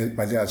by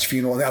my dad's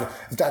funeral. And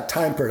at that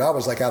time period, I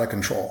was like out of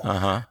control.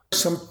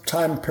 Some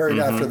time period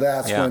after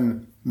that's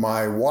when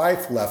my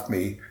wife left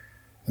me,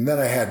 and then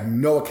I had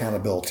no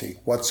accountability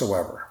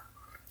whatsoever.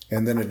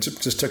 And then it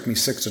just took me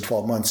 6 to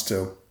 12 months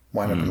to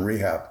wind up in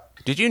rehab.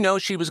 Did you know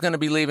she was going to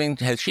be leaving?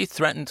 Has she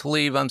threatened to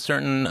leave on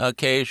certain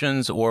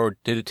occasions, or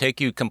did it take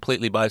you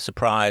completely by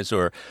surprise,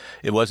 or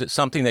was it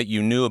something that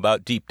you knew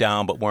about deep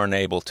down but weren't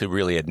able to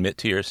really admit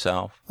to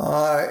yourself?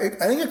 I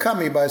think it caught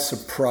me by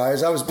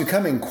surprise. I was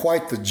becoming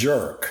quite the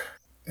jerk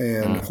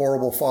and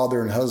horrible father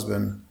and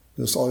husband,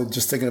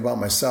 just thinking about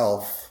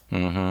myself.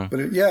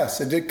 But yes,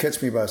 it did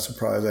catch me by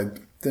surprise. I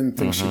didn't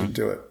think she would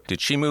do it.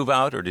 Did she move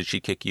out, or did she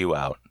kick you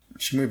out?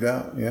 She moved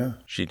out, yeah.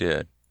 She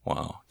did.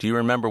 Wow. Do you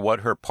remember what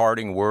her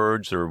parting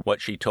words or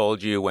what she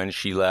told you when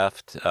she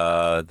left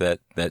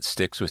that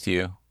sticks with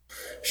you?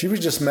 She was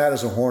just mad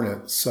as a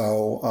hornet.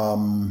 So,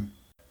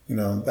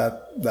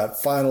 that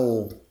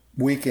final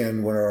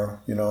weekend where,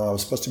 I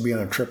was supposed to be on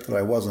a trip that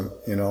I wasn't,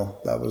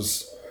 that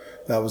was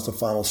the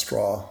final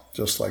straw.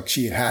 Just like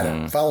she had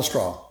it. Final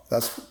straw.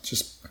 That's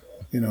just,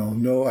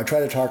 no, I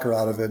tried to talk her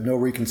out of it. No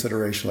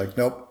reconsideration. Like,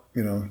 nope,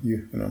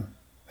 you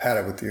had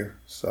it with you.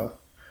 So.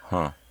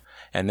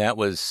 And that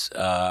was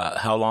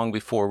how long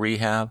before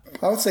rehab?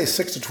 I would say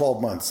 6 to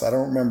 12 months. I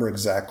don't remember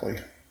exactly.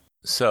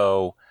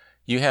 So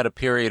you had a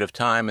period of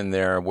time in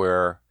there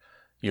where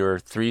your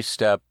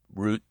 3-step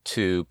route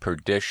to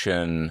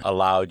perdition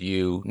allowed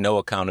you no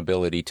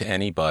accountability to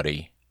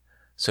anybody.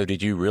 So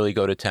did you really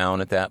go to town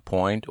at that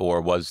point,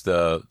 or was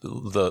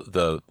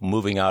the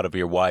moving out of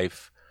your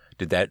wife,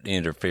 did that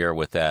interfere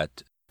with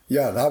that?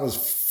 Yeah, that was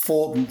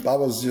full. I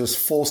was just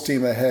full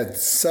steam ahead,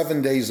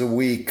 7 days a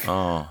week.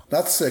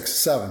 Not 6,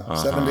 7.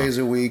 7 days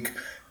a week.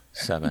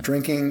 7.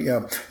 Drinking,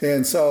 yeah.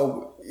 And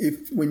so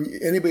when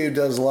anybody who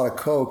does a lot of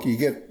coke, you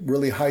get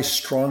really high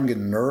strung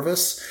and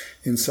nervous.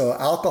 And so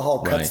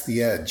alcohol cuts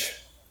the edge.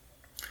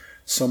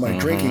 So my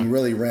drinking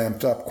really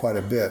ramped up quite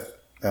a bit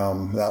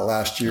that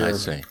last year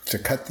to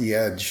cut the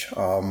edge.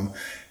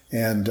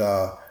 And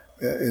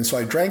so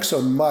I drank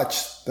so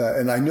much that,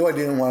 and I knew I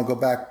didn't want to go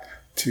back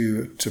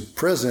to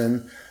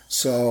prison,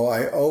 so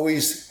I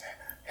always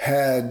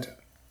had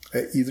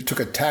either took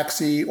a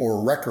taxi or a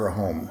wrecker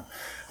home.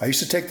 I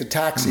used to take the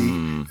taxi,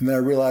 and then I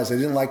realized I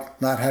didn't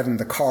like not having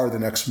the car the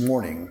next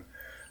morning.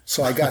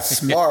 So I got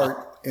smart,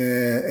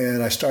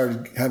 and I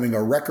started having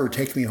a wrecker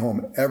take me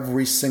home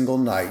every single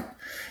night.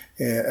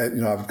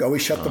 And, I would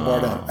always shut the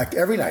bar down, like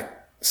every night,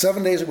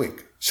 7 days a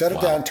week. Shut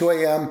it down 2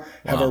 a.m.,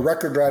 have a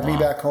wrecker drive me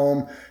back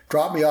home,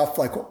 drop me off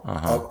like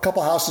a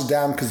couple houses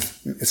down because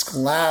it's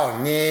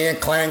loud,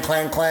 clang,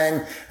 clang,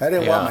 clang. I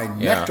didn't want my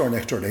next door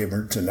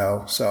neighbor to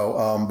know.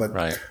 So,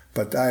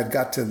 but I had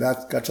got to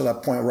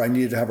that point where I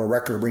needed to have a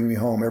wrecker bring me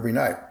home every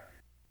night.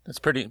 That's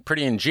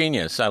pretty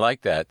ingenious. I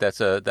like that.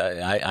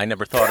 I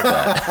never thought of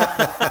that.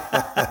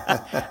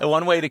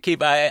 One way to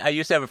keep. I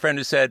used to have a friend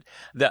who said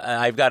that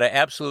I've got an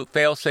absolute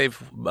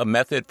fail-safe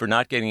method for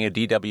not getting a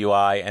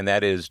DWI, and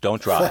that is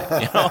don't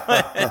drive.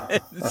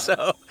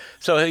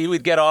 So he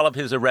would get all of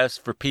his arrests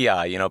for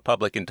PI,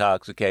 public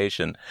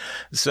intoxication.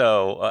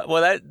 So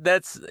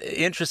that's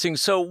interesting.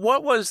 So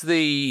what was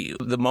the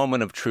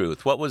moment of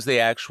truth? What was the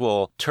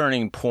actual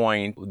turning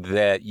point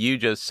that you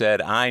just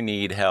said, I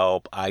need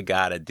help, I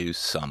gotta do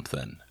something?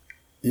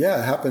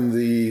 Yeah, it happened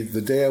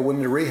the day I went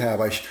into rehab.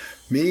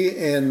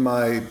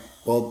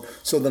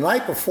 So the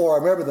night before, I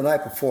remember the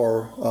night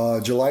before,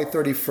 July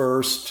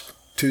 31st,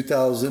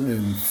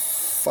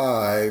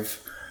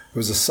 2005, it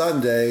was a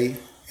Sunday,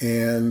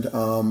 and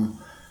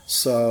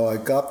so I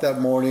got up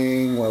that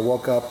morning when I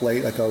woke up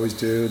late like I always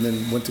do, and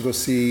then went to go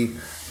see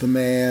the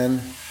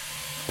man,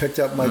 picked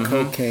up my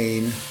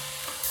cocaine,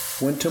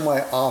 went to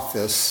my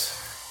office,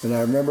 and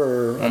I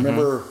remember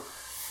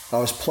I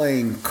was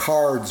playing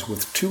cards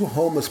with 2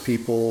 homeless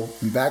people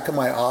in back of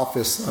my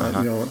office,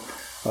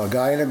 a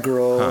guy and a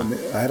girl, and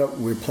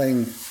we were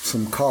playing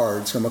some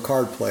cards. I'm a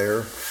card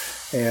player,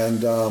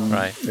 and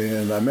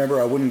and I remember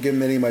I wouldn't give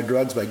him any of my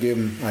drugs, but I gave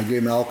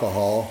him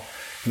alcohol,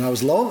 and I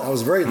was lonely. I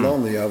was very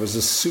lonely. I was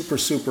just super,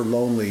 super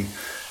lonely,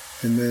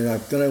 and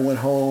then I went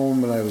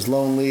home and I was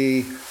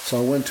lonely,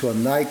 so I went to a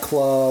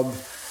nightclub.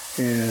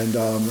 And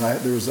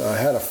I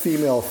had a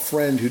female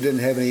friend who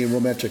didn't have any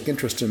romantic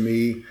interest in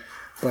me,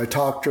 but I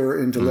talked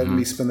her into letting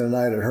me spend the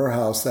night at her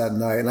house that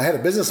night. And I had a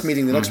business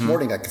meeting the next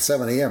morning, like at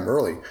 7 a.m.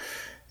 early.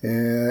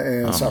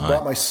 And so I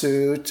brought my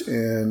suit,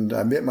 and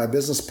I met my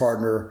business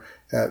partner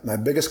at my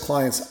biggest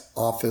client's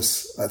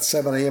office at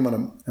 7 a.m.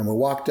 And we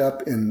walked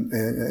up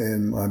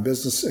in my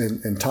business,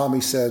 and Tommy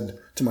said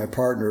to my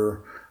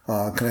partner,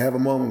 can I have a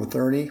moment with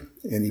Ernie?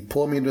 And he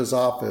pulled me into his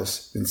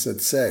office and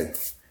said, "Say,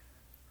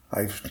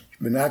 I've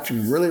been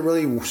acting really,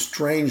 really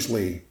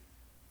strangely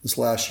this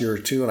last year or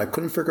two, and I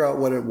couldn't figure out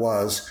what it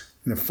was.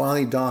 And it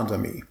finally dawned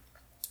on me,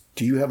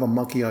 do you have a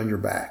monkey on your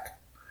back?"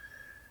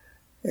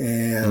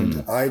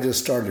 And I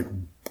just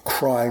started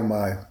crying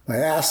my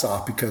ass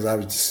off because I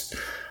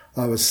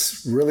I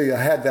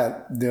had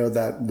that,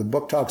 that the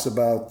book talks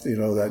about,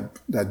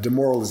 that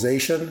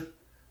demoralization.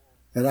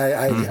 And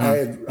I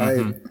had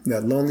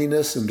that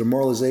loneliness and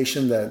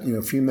demoralization that,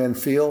 few men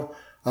feel.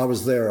 I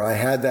was there. I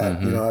had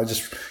that,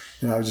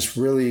 I was just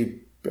really,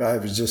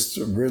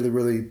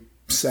 really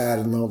sad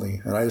and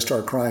lonely. And I just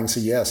started crying and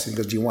said, yes. He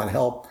goes, do you want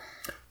help?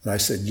 And I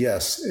said,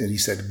 yes. And he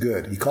said,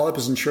 good. He called up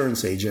his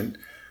insurance agent,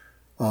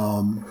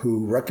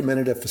 who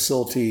recommended a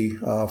facility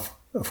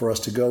for us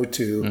to go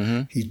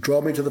to. He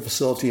drove me to the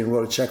facility and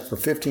wrote a check for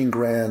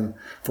 $15,000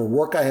 for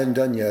work I hadn't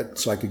done yet,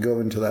 so I could go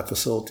into that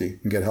facility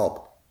and get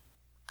help.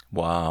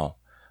 Wow.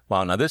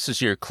 Now this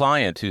is your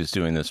client who's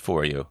doing this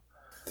for you.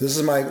 This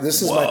is my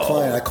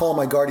client. I call him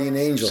my guardian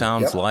angel.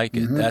 Sounds like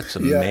it. That's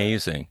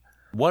amazing.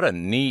 What a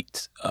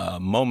neat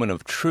moment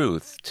of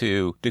truth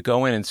to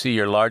go in and see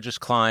your largest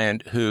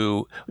client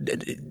who,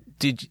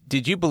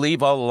 did you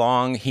believe all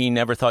along he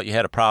never thought you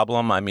had a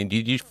problem? I mean,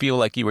 did you feel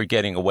like you were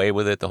getting away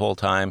with it the whole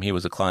time he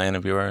was a client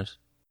of yours?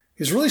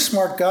 He's a really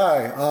smart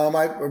guy.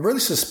 I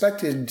really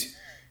suspected,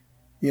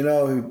 he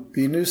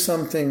knew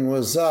something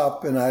was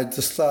up, and I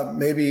just thought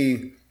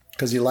maybe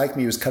because he liked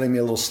me, he was cutting me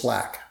a little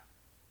slack.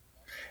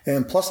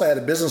 And plus I had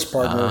a business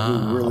partner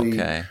who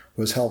really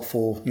was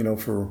helpful,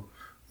 for,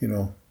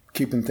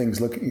 keeping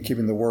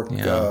the work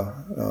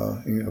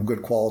of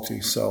good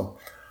quality. So,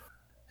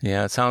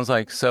 yeah, it sounds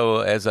like so.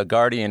 As a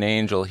guardian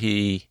angel,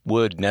 he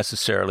would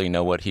necessarily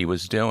know what he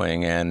was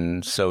doing,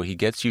 and so he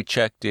gets you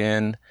checked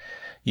in.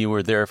 You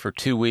were there for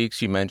 2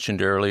 weeks, you mentioned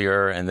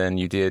earlier, and then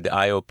you did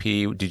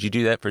IOP. Did you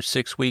do that for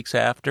 6 weeks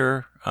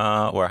after,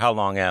 or how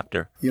long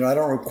after? I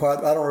don't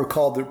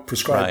recall the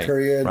prescribed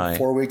period.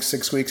 4 weeks,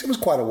 6 weeks. It was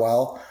quite a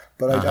while,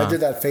 but I did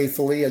that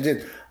faithfully. I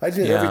did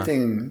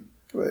everything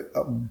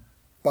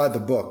by the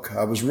book.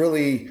 I was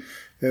really,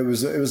 it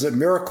was a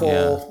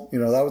miracle.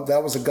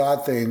 That was a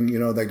God thing.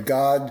 That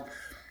God,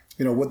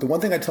 the one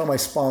thing I tell my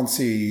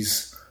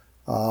sponsees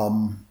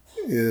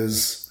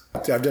is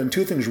I've done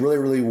two things really,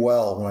 really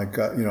well when I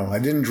got, I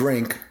didn't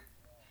drink.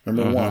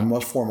 Number one,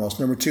 most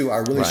foremost. Number two, I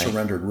really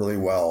surrendered really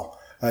well.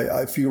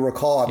 If you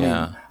recall,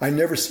 you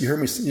never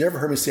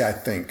heard me say I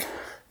think.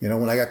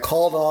 When I got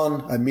called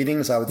on at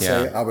meetings, I would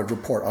say, I would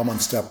report, I'm on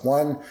step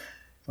one.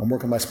 I'm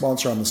working with my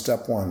sponsor on the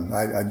step one.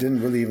 I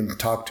didn't really even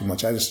talk too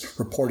much. I just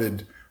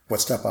reported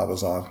what step I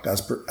was on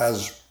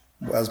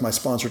as my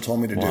sponsor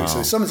told me to do. So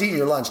if someone's eating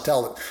your lunch,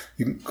 tell it.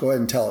 You can go ahead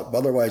and tell it. But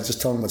otherwise,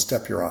 just tell them what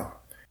step you're on.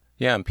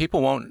 Yeah, and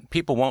people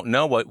won't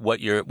know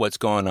what's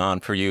going on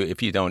for you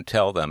if you don't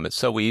tell them. It's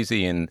so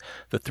easy in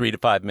the 3 to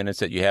 5 minutes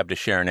that you have to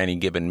share in any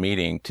given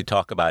meeting to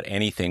talk about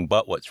anything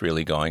but what's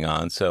really going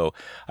on. So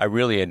I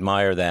really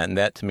admire that, and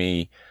that to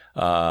me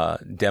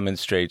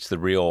demonstrates the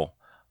real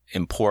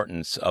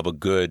importance of a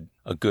good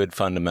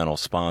fundamental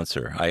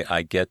sponsor.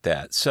 I get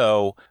that.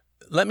 So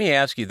let me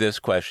ask you this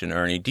question,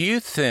 Ernie. Do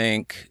you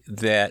think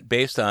that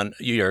based on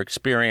your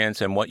experience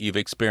and what you've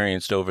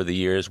experienced over the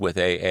years with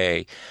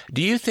AA,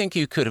 do you think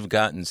you could have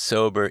gotten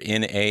sober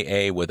in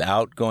AA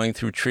without going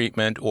through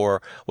treatment,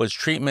 or was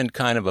treatment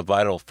kind of a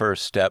vital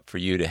first step for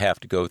you to have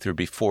to go through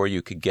before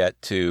you could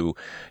get to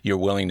your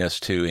willingness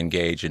to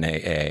engage in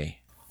AA?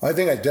 I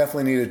think I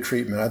definitely needed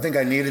treatment. I think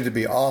I needed to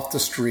be off the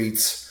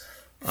streets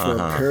for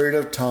a period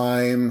of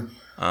time.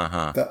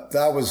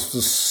 That was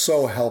just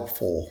so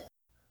helpful.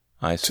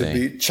 I see. To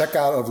be check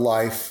out of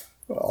life,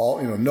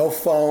 no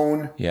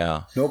phone,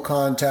 no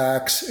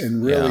contacts,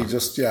 and really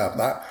just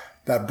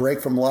that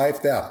break from life.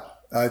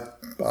 I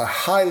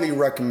highly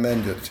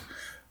recommend it.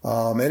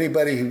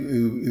 Anybody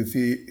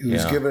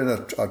who's given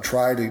it a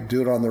try to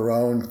do it on their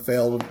own,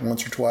 failed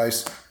once or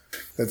twice,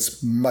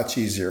 it's much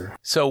easier.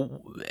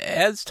 So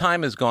as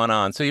time has gone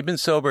on, so you've been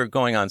sober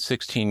going on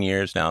 16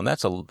 years now, and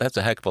that's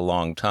a heck of a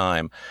long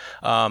time.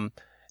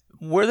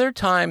 Were there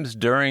times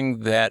during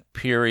that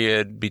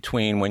period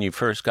between when you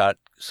first got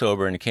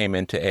sober and came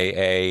into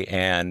AA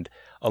and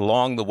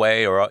along the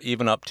way, or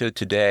even up to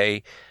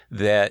today,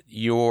 that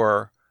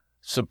your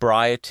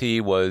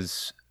sobriety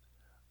was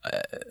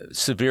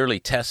severely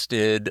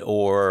tested,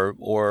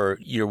 or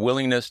your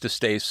willingness to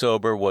stay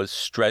sober was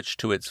stretched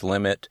to its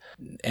limit?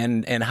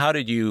 And how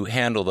did you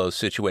handle those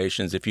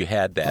situations if you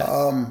had that?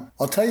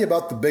 I'll tell you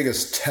about the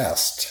biggest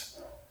test.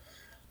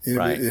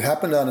 It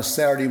happened on a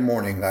Saturday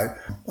morning.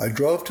 I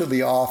drove to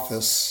the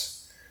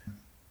office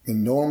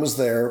and no one was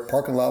there.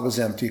 Parking lot was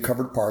empty,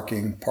 covered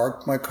parking,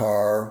 parked my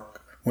car,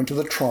 went to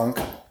the trunk,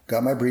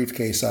 got my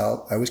briefcase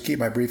out. I always keep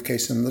my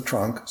briefcase in the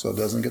trunk so it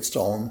doesn't get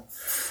stolen.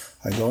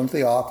 I go into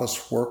the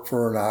office, work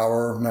for an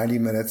hour, 90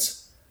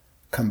 minutes,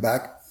 come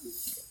back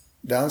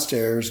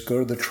downstairs, go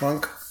to the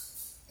trunk,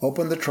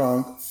 open the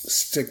trunk,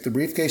 stick the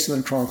briefcase in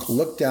the trunk,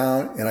 look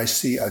down, and I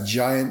see a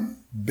giant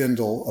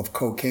bindle of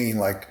cocaine,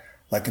 like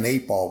an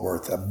 8-ball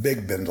worth, a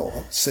big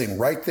bindle, sitting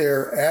right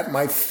there at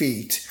my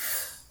feet.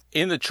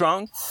 In the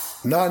trunk?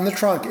 Not in the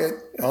trunk,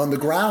 on the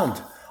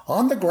ground.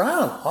 On the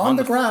ground.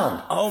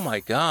 Oh, my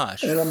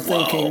gosh. And I'm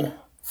thinking,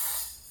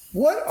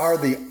 what are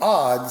the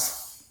odds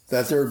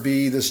that there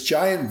be this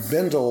giant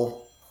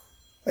bindle,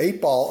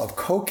 8-ball of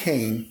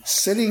cocaine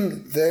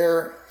sitting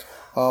there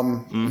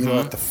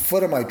at the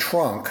foot of my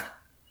trunk,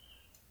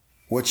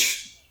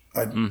 which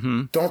I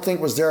don't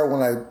think was there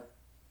when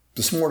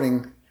this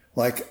morning,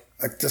 like,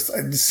 it just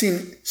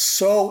seemed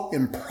so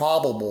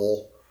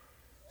improbable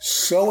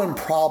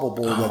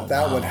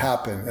that would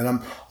happen.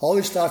 And all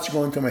these thoughts are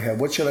going through my head.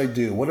 What should I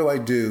do? What do I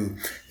do?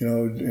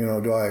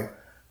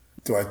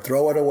 Do I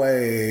throw it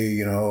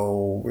away?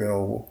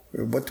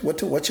 What's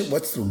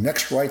the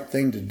next right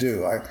thing to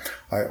do? I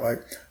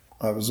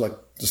was like,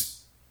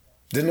 just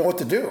didn't know what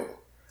to do.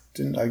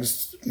 I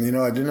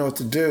didn't know what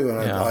to do. And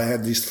I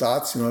had these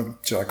thoughts,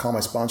 should I call my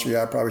sponsor?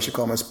 Yeah, I probably should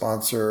call my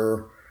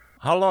sponsor.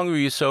 How long were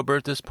you sober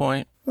at this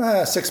point?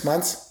 6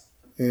 months.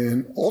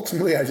 And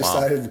ultimately I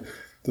decided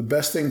the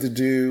best thing to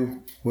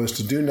do was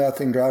to do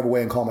nothing, drive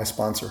away, and call my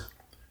sponsor.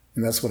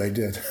 And that's what I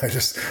did. I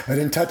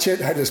didn't touch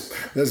it. I just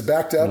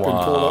backed up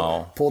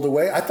and pulled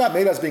away. I thought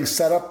maybe I was being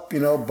set up,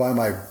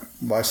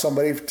 by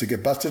somebody to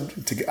get busted.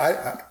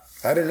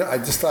 I didn't know. I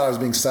just thought I was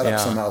being set up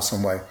somehow,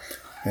 some way.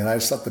 And I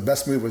just thought the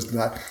best move was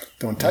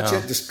don't touch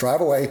it. Just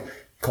drive away,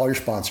 call your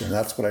sponsor. And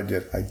that's what I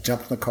did. I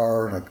jumped in the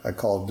car and I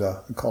called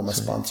my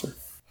sponsor.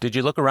 Did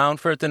you look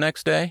around for it the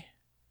next day?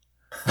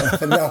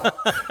 No.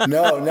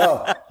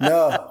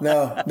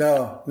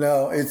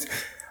 It's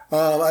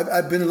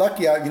I've been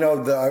lucky.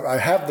 I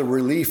have the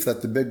relief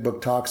that the big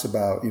book talks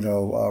about.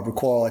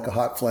 Recoil like a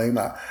hot flame.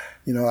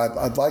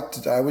 I'd like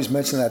to. I always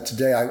mention that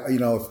today.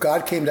 If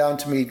God came down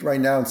to me right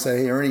now and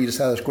say, "Hey, Ernie, you just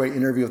had this great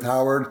interview with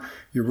Howard.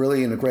 You're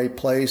really in a great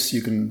place.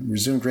 You can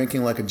resume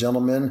drinking like a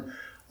gentleman."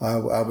 I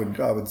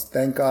would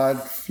thank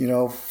God,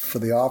 for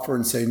the offer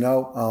and say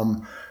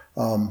no.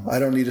 I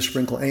don't need to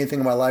sprinkle anything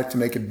in my life to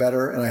make it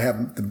better. And I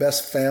have the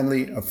best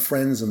family of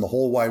friends in the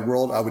whole wide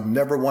world. I would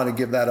never want to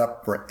give that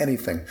up for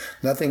anything.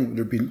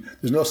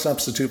 There's no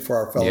substitute for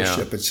our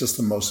fellowship. Yeah. It's just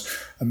the most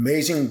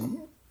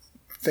amazing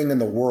thing in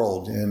the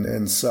world.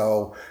 And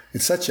so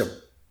it's such a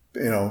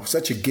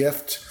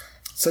gift,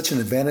 such an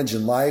advantage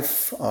in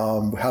life,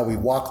 how we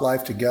walk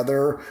life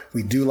together.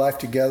 We do life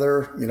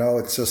together.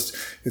 It's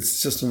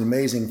just an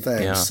amazing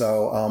thing. Yeah.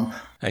 So,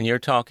 and you're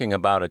talking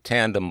about a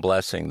tandem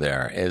blessing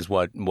there is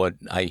what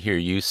I hear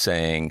you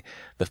saying.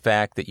 The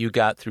fact that you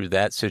got through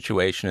that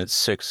situation at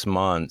 6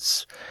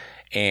 months,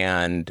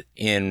 and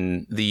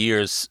in the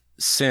years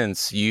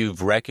since,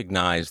 you've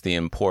recognized the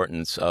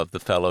importance of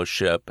the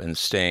fellowship and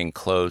staying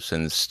close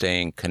and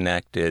staying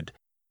connected.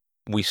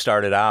 We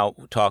started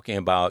out talking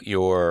about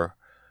your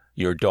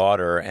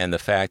daughter and the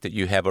fact that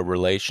you have a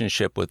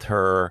relationship with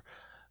her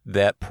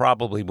that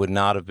probably would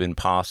not have been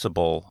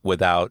possible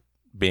without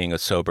being a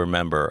sober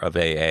member of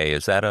AA.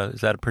 Is that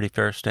a pretty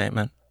fair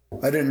statement?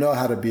 I didn't know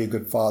how to be a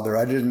good father.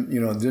 I didn't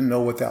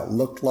know what that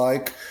looked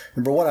like.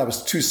 Number one, I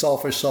was too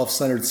selfish,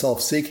 self-centered,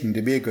 self-seeking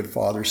to be a good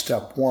father.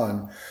 Step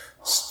one.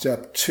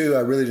 Step two,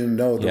 I really didn't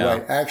know the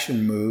right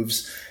action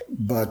moves.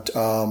 But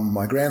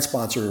my grand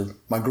sponsor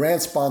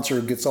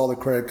gets all the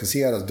credit because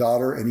he had a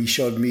daughter, and he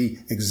showed me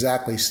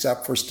exactly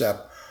step for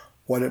step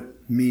what it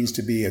means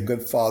to be a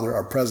good father,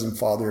 a present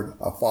father,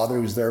 a father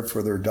who's there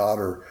for their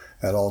daughter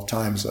at all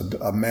times,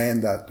 a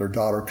man that their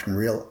daughter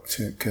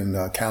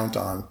can count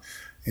on.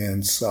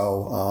 And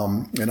so,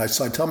 I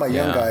tell my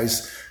young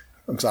guys,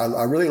 because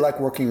I really like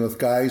working with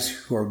guys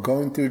who are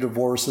going through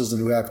divorces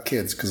and who have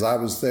kids, because I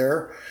was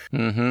there.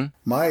 Mm-hmm.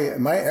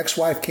 My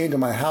ex-wife came to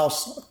my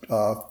house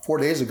 4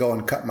 days ago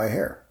and cut my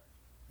hair.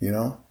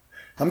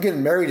 I'm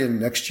getting married in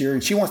next year,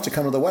 and she wants to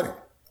come to the wedding.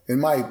 And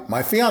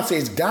my fiance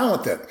is down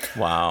with it.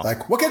 Wow.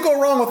 Like, what could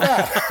go wrong with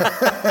that?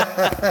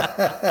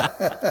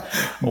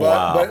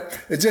 But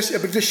it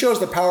just shows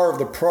the power of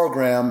the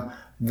program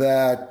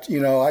that,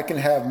 I can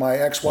have my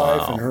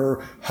ex-wife and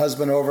her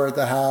husband over at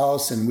the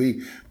house, and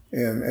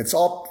it's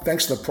all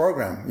thanks to the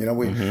program. We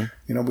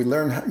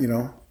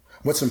learn,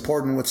 what's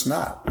important, what's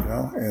not,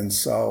 and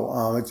so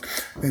I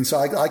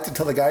like to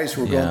tell the guys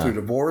who are going through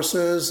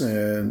divorces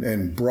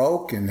and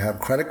broke and have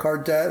credit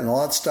card debt and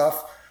all that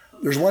stuff.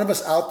 There's one of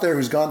us out there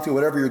who's gone through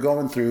whatever you're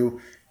going through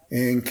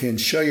and can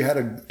show you how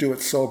to do it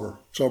sober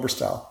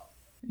style.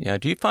 Yeah.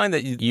 Do you find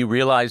that you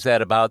realize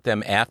that about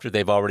them after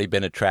they've already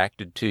been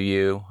attracted to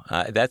you?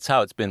 That's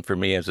how it's been for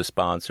me as a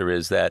sponsor,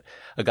 is that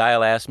a guy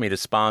will ask me to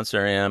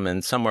sponsor him,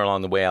 and somewhere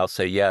along the way I'll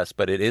say yes,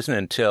 but it isn't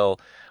until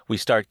we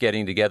start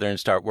getting together and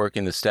start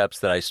working the steps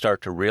that I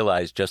start to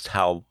realize just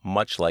how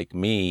much like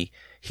me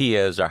he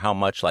is, or how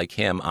much like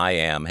him I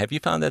am. Have you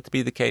found that to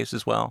be the case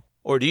as well?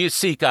 Or do you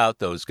seek out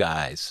those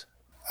guys?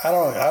 I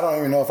don't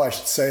even know if I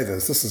should say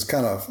this. This is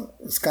kind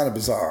of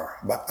bizarre,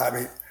 but I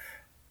mean,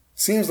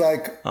 seems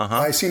like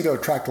I seem to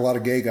attract a lot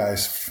of gay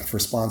guys for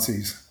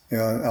sponsees.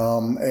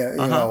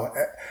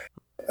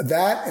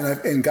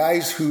 That and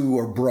guys who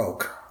are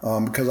broke.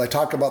 Because I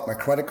talked about my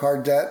credit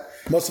card debt.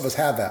 Most of us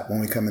have that when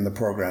we come in the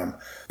program.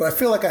 But I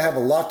feel like I have a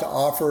lot to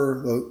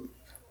offer the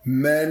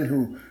men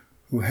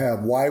who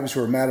have wives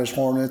who are mad as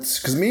hornets.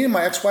 Because me and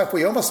my ex-wife,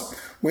 we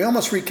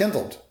almost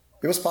rekindled.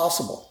 It was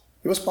possible.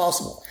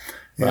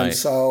 Right. And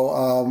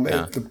so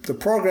the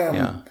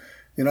program,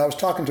 I was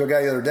talking to a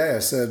guy the other day. I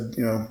said,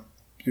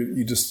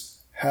 you just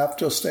have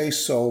to stay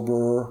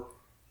sober,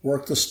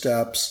 work the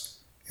steps,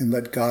 and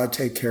let God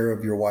take care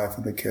of your wife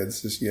and the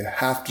kids. You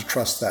have to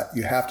trust that.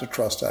 You have to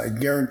trust that. I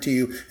guarantee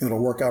you it'll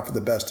work out for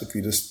the best if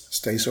you just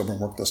stay sober and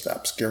work the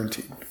steps.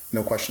 Guaranteed.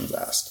 No questions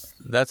asked.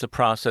 That's a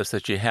process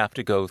that you have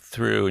to go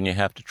through and you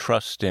have to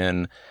trust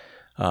in.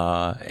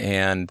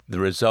 And the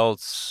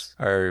results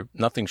are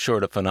nothing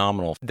short of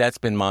phenomenal. That's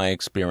been my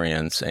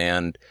experience.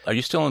 And are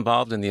you still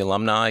involved in the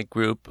alumni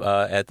group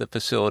at the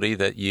facility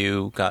that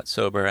you got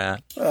sober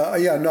at?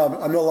 No,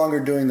 I'm no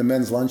longer doing the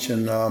men's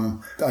luncheon.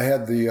 I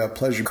had the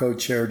pleasure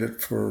co-chaired it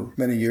for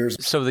many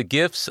years. So the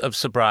gifts of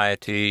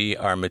sobriety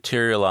are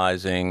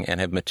materializing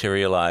and have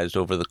materialized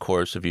over the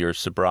course of your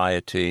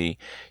sobriety.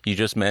 You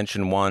just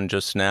mentioned one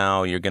just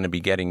now. You're going to be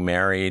getting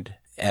married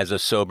as a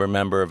sober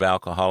member of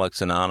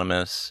Alcoholics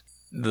Anonymous.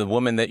 The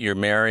woman that you're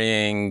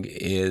marrying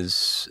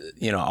is,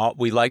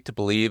 we like to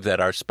believe that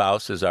our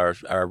spouses are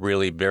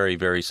really very,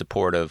 very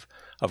supportive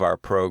of our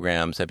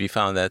programs. Have you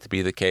found that to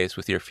be the case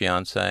with your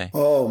fiance?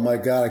 Oh, my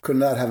God. I could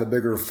not have a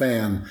bigger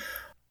fan.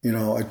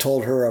 I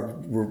told her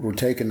we're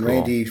taking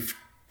Randy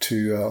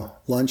to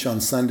lunch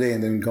on Sunday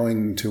and then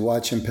going to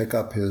watch him pick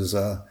up his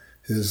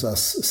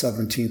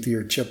 17th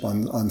year chip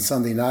on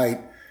Sunday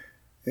night.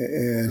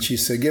 And she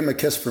said, give him a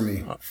kiss for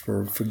me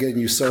for getting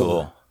you sober.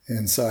 Cool.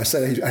 And so I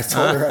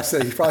told her,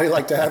 he'd probably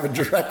like to have it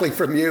directly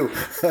from you.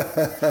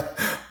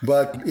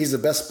 But he's the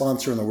best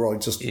sponsor in the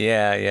world.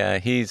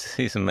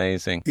 He's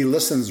amazing. He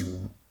listens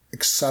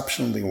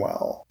exceptionally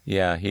well.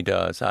 Yeah, he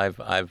does.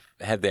 I've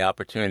had the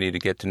opportunity to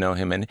get to know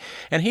him, and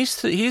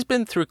he's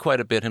been through quite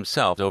a bit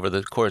himself over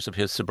the course of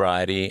his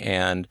sobriety,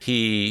 and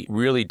he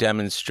really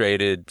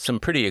demonstrated some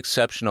pretty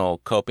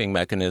exceptional coping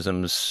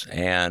mechanisms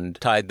and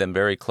tied them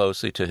very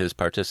closely to his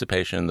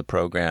participation in the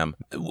program.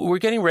 We're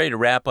getting ready to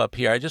wrap up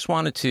here. I just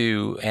wanted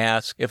to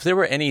ask if there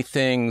were any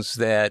things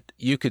that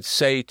you could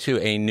say to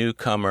a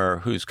newcomer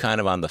who's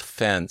kind of on the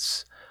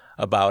fence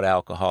about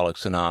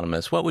Alcoholics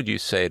Anonymous. What would you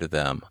say to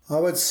them? I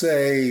would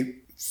say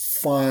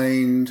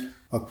find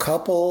a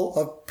couple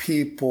of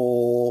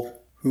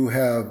people who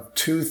have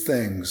two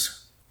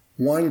things.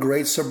 One,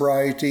 great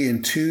sobriety,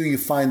 and two, you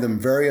find them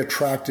very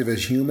attractive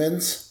as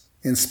humans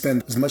and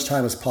spend as much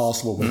time as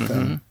possible with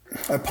them.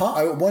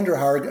 I wonder,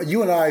 Howard,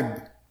 you and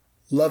I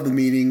love the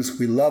meetings.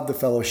 We love the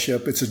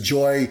fellowship. It's a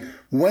joy.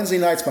 Wednesday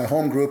night's my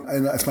home group,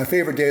 and it's my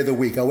favorite day of the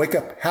week. I wake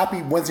up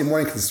happy Wednesday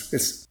morning because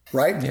it's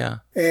right? Yeah.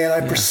 And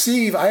I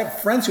perceive, I have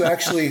friends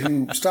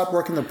who stopped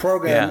working the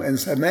program and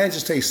have managed to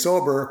stay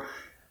sober,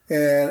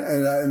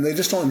 and they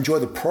just don't enjoy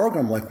the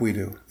program like we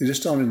do. They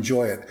just don't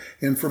enjoy it.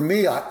 And for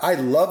me, I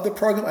love the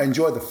program. I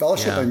enjoy the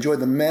fellowship. I enjoy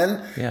the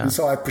men. Yeah. And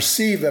so I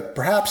perceive that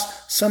perhaps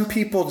some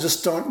people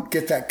just don't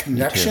get that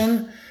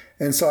connection.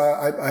 And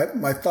so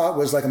my thought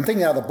was like, I'm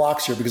thinking out of the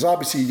box here because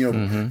obviously,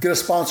 get a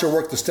sponsor,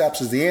 work the steps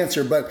is the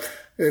answer. But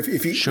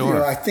if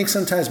you, I think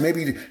sometimes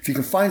maybe if you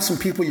can find some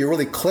people you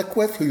really click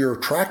with, who you're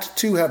attracted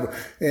to,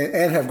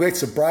 have great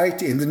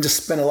sobriety, and then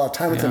just spend a lot of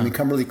time with them,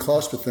 become really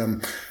close with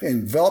them,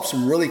 and develop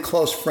some really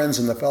close friends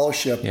in the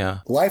fellowship. Yeah.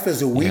 Life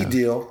is a we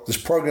deal. This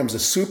program's a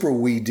super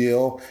we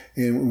deal,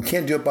 and we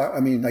can't do it by. I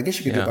mean, I guess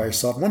you could do it by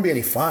yourself. It wouldn't be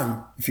any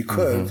fun if you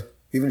could.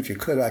 Even if you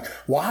could,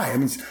 why? I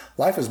mean,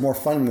 life is more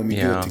fun when we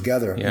do it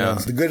together. Yeah.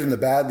 The good and the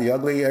bad, the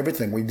ugly,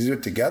 everything. We do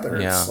it together.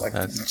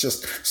 It's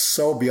just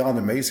so beyond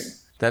amazing.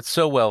 That's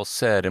so well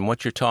said. And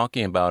what you're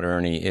talking about,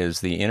 Ernie,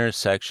 is the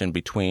intersection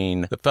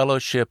between the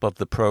fellowship of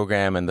the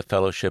program and the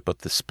fellowship of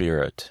the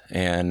Spirit,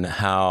 and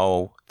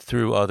how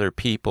through other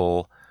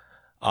people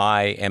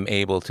I am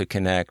able to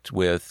connect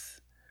with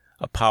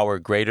a power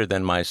greater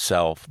than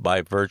myself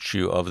by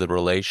virtue of the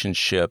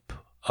relationship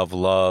of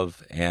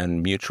love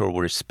and mutual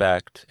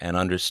respect and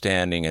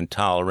understanding and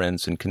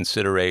tolerance and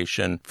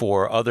consideration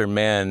for other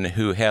men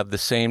who have the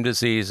same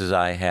disease as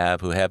I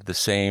have, who have the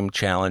same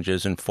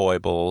challenges and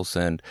foibles,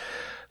 and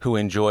who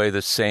enjoy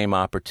the same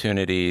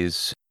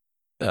opportunities,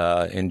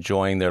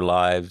 enjoying their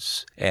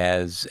lives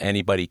as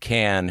anybody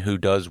can who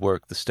does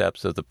work the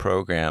steps of the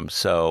program.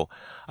 So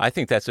I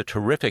think that's a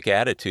terrific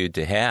attitude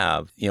to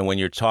have. When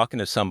you're talking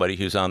to somebody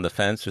who's on the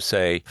fence, to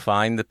say,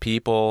 find the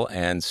people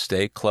and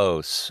stay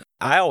close.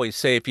 I always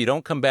say, if you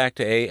don't come back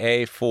to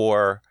AA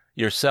for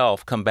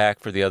yourself, come back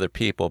for the other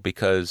people,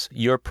 because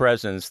your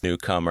presence,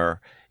 newcomer,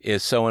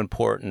 is so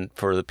important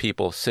for the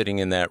people sitting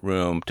in that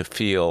room to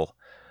feel,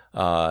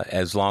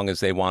 as long as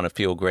they want to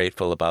feel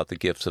grateful about the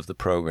gifts of the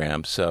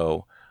program.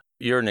 So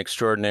you're an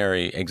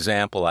extraordinary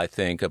example, I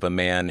think, of a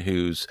man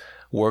who's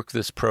worked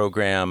this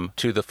program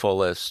to the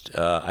fullest.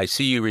 I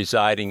see you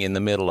residing in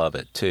the middle of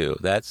it, too.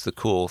 That's the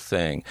cool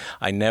thing.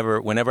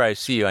 Whenever I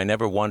see you, I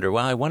never wonder,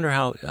 I wonder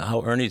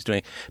how Ernie's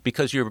doing,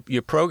 because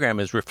your program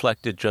is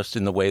reflected just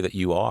in the way that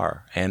you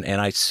are. And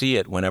I see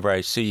it whenever I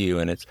see you,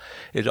 and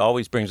it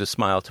always brings a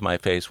smile to my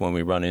face when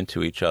we run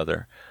into each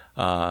other.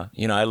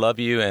 I love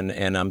you,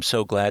 and I'm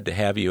so glad to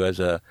have you as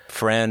a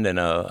friend and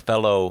a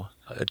fellow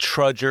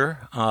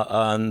trudger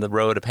on the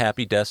road of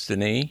happy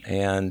destiny.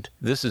 And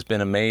this has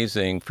been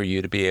amazing for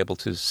you to be able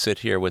to sit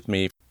here with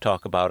me,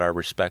 talk about our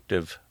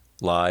respective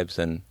lives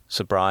and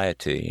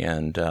sobriety.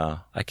 And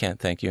I can't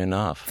thank you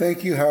enough.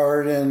 Thank you,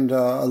 Howard. And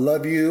I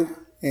love you.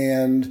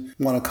 and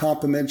want to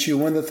compliment you.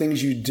 One of the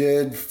things you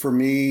did for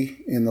me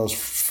in those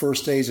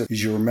first days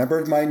is you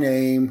remembered my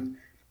name.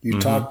 You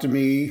talked to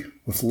me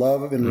with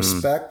love and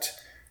respect.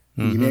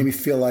 You made me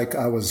feel like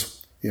I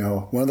was,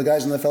 one of the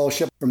guys in the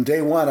fellowship. From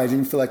day one, I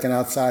didn't feel like an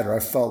outsider. I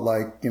felt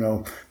like,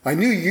 I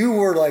knew you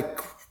were like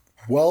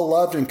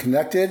well-loved and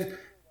connected.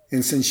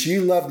 And since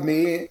you loved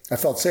me, I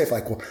felt safe.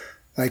 Like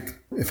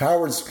if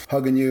Howard's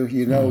hugging you,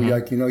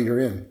 you're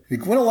in.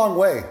 It went a long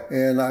way.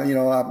 And,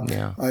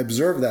 I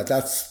observed that.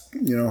 That's,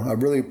 I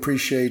really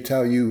appreciate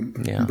how you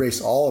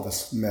embrace all of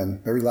us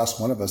men, every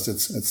last one of us.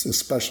 It's a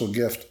special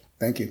gift.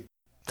 Thank you.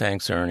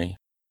 Thanks, Ernie.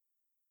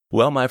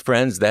 Well, my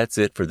friends, that's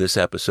it for this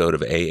episode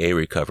of AA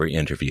Recovery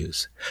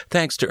Interviews.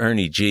 Thanks to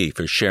Ernie G.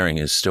 for sharing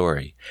his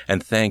story,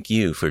 and thank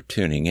you for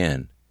tuning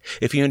in.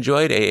 If you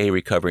enjoyed AA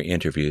Recovery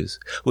Interviews,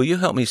 will you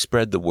help me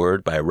spread the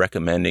word by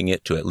recommending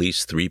it to at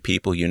least 3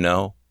 people you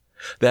know?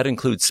 That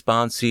includes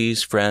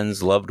sponsees,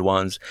 friends, loved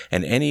ones,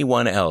 and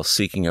anyone else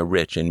seeking a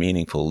rich and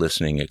meaningful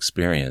listening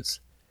experience.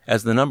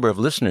 As the number of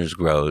listeners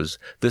grows,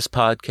 this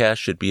podcast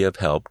should be of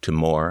help to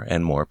more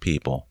and more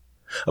people.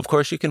 Of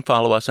course, you can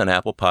follow us on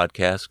Apple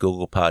Podcasts,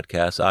 Google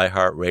Podcasts,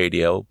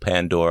 iHeartRadio,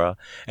 Pandora,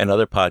 and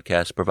other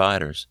podcast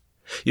providers.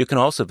 You can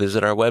also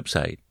visit our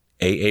website,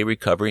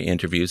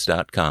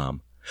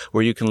 aarecoveryinterviews.com,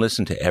 where you can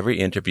listen to every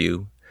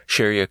interview,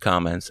 share your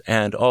comments,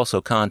 and also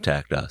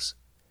contact us.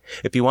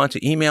 If you want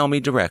to email me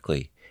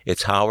directly,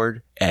 it's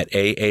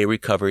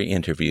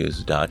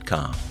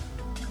howard@aarecoveryinterviews.com.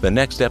 The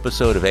next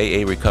episode of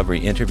AA Recovery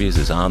Interviews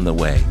is on the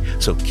way,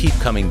 so keep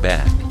coming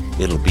back.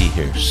 It'll be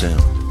here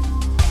soon.